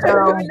 Is it?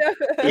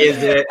 Is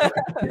it?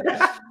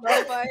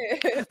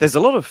 There's a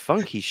lot of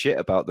funky shit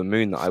about the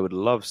moon that I would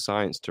love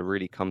science to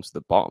really come to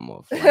the bottom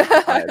of.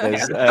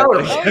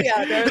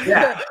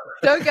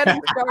 Don't get him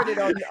started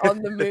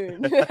on the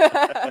moon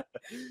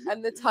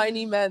and the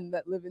tiny men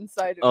that live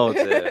inside of it.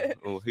 Oh dear.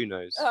 Oh, who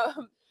knows?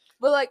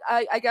 Well, like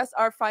I guess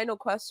our final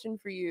question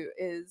for you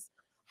is,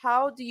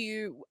 how do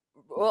you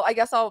well, I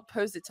guess I'll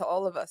pose it to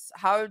all of us.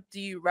 How do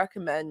you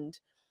recommend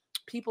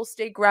people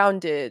stay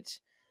grounded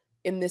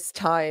in this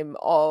time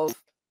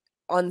of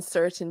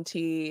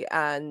uncertainty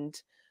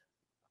and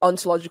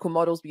ontological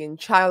models being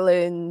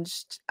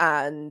challenged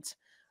and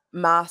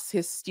mass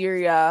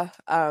hysteria?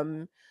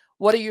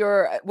 What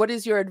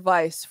is your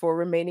advice for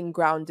remaining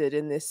grounded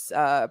in this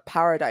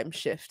paradigm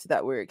shift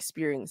that we're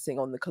experiencing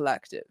on the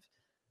collective?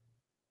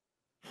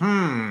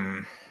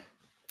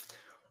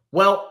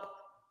 Well,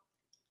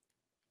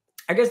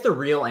 I guess the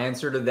real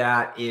answer to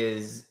that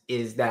is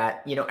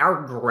that, you know,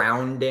 our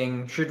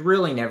grounding should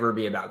really never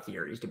be about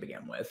theories to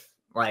begin with.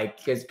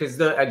 Like, because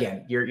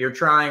again, you're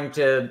trying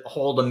to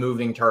hold a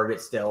moving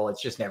target still.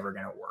 It's just never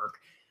going to work.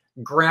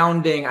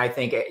 Grounding, I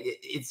think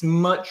it's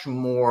much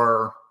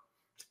more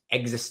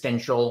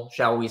existential,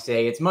 shall we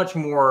say. It's much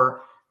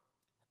more,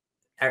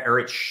 or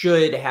it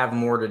should have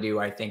more to do,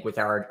 I think, with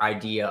our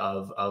idea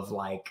of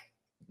like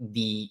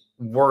the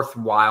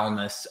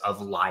worthwhileness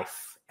of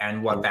life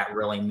and what that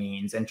really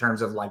means in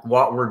terms of like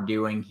what we're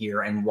doing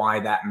here and why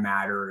that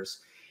matters.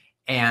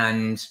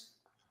 And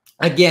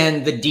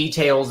again, the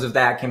details of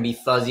that can be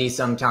fuzzy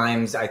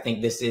sometimes. I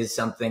think this is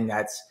something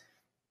that's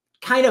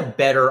kind of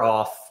better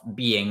off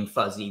being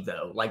fuzzy,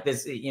 though. Like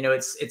this, you know,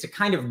 it's a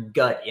kind of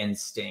gut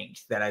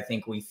instinct that I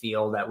think we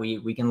feel that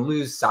we can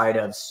lose sight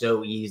of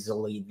so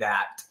easily,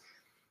 that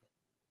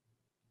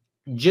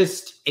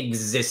just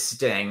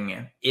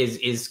existing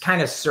is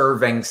kind of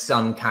serving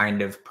some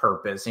kind of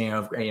purpose. You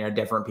know,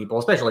 different people,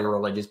 especially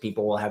religious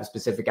people, will have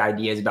specific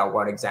ideas about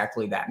what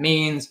exactly that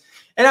means.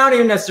 And I don't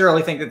even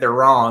necessarily think that they're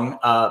wrong,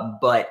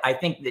 but I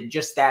think that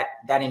just that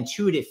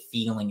intuitive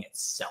feeling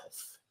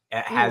itself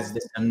has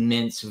this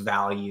immense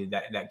value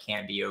that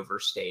can't be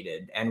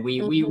overstated. And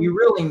we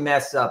really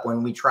mess up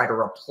when we try to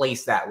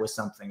replace that with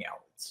something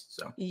else.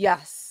 So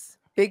yes,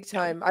 big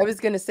time. I was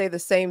going to say the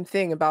same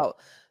thing about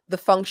the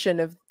function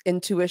of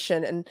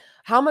intuition and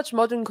how much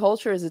modern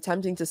culture is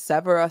attempting to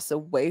sever us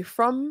away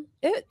from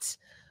it.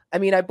 I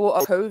mean, I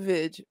brought up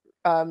COVID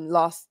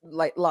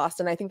last,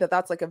 and I think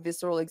that's like a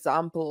visceral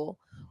example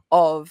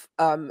of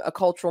a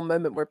cultural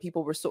moment where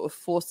people were sort of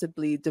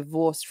forcibly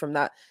divorced from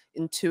that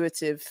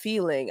intuitive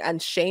feeling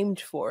and shamed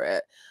for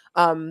it.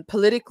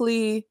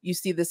 Politically, you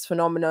see this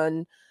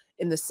phenomenon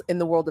in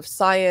the world of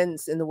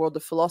science, in the world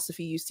of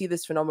philosophy. You see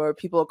this phenomenon where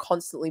people are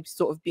constantly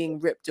sort of being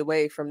ripped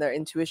away from their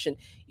intuition,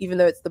 even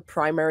though it's the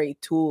primary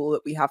tool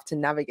that we have to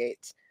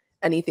navigate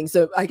anything.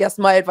 So I guess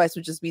my advice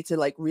would just be to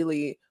like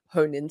really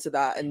hone into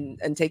that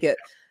and take it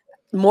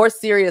more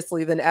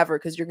seriously than ever,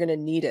 because you're going to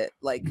need it.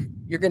 Like,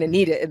 you're going to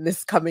need it in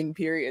this coming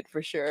period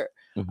for sure.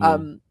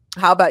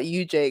 How about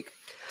you, Jake?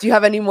 Do you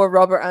have any more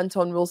Robert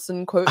Anton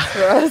Wilson quotes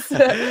for us?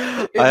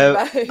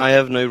 I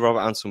have no Robert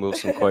Anton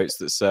Wilson quotes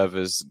that serve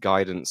as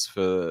guidance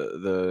for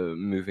the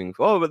moving.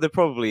 Oh, but there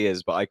probably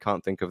is, but I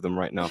can't think of them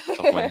right now off the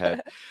top of my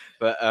head.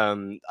 But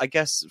I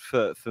guess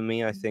for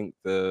me, I think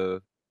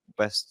the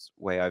best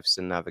way I've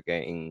seen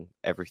navigating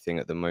everything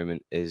at the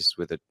moment is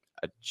with a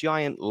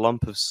giant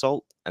lump of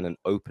salt and an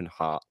open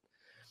heart.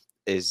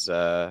 Is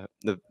the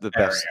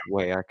best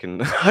way I can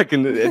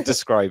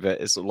describe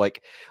it. It's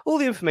like all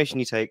the information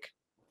you take,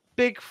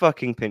 big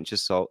fucking pinch of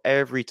salt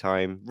every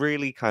time,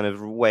 really kind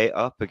of weigh it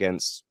up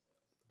against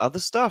other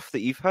stuff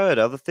that you've heard,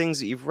 other things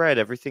that you've read,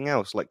 everything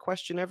else. Like,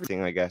 question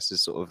everything, I guess,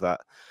 is sort of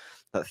that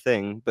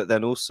thing. But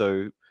then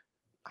also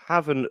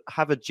have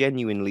a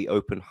genuinely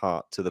open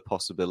heart to the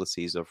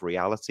possibilities of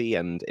reality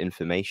and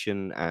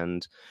information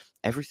and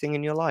everything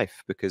in your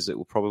life, because it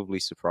will probably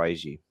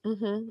surprise you.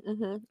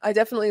 I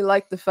definitely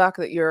like the fact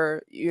that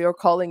you're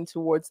calling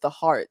towards the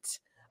heart.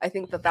 I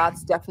think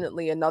that's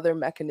definitely another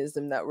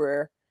mechanism that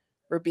we're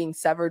being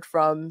severed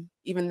from,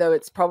 even though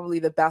it's probably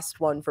the best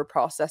one for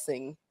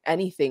processing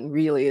anything,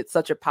 really. It's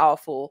such a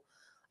powerful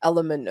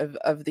element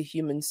of the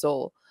human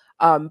soul.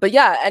 But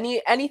yeah,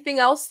 anything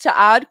else to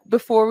add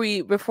before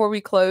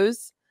we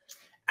close?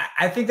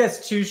 I think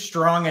that's too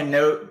strong a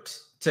note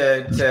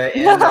to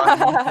end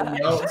on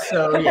anything else.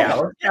 So yeah,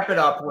 let's cap it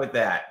up with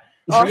that.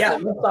 Awesome. Yeah,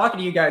 we're talking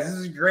to you guys. This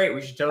is great.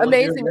 We should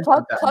totally amazing.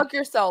 Plug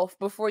yourself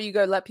before you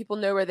go. Let people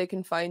know where they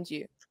can find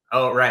you.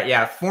 Oh, right.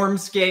 Yeah.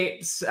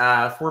 Formscapes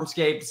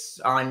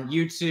on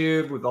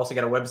YouTube. We've also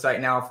got a website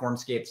now,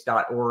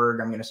 formscapes.org.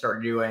 I'm going to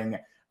start doing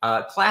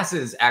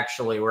classes,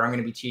 actually, where I'm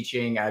going to be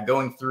teaching,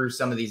 going through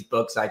some of these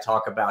books I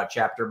talk about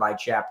chapter by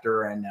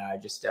chapter, and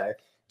just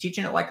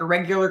teaching it like a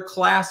regular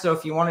class. So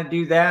if you want to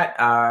do that,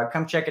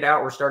 come check it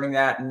out. We're starting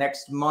that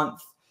next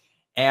month.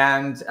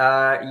 And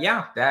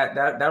yeah,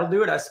 that'll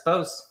do it, I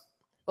suppose.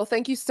 Well,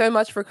 thank you so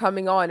much for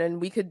coming on, and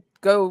we could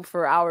go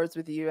for hours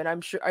with you, and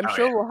I'm sure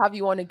we'll have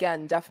you on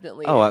again,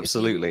 definitely. Oh,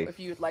 absolutely. If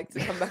you would like to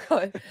come back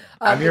on.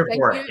 I'm here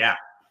for it. Yeah.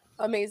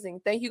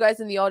 Amazing. Thank you guys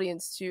in the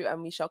audience too,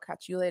 and we shall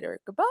catch you later.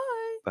 Goodbye.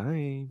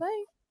 Bye.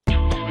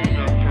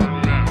 Bye.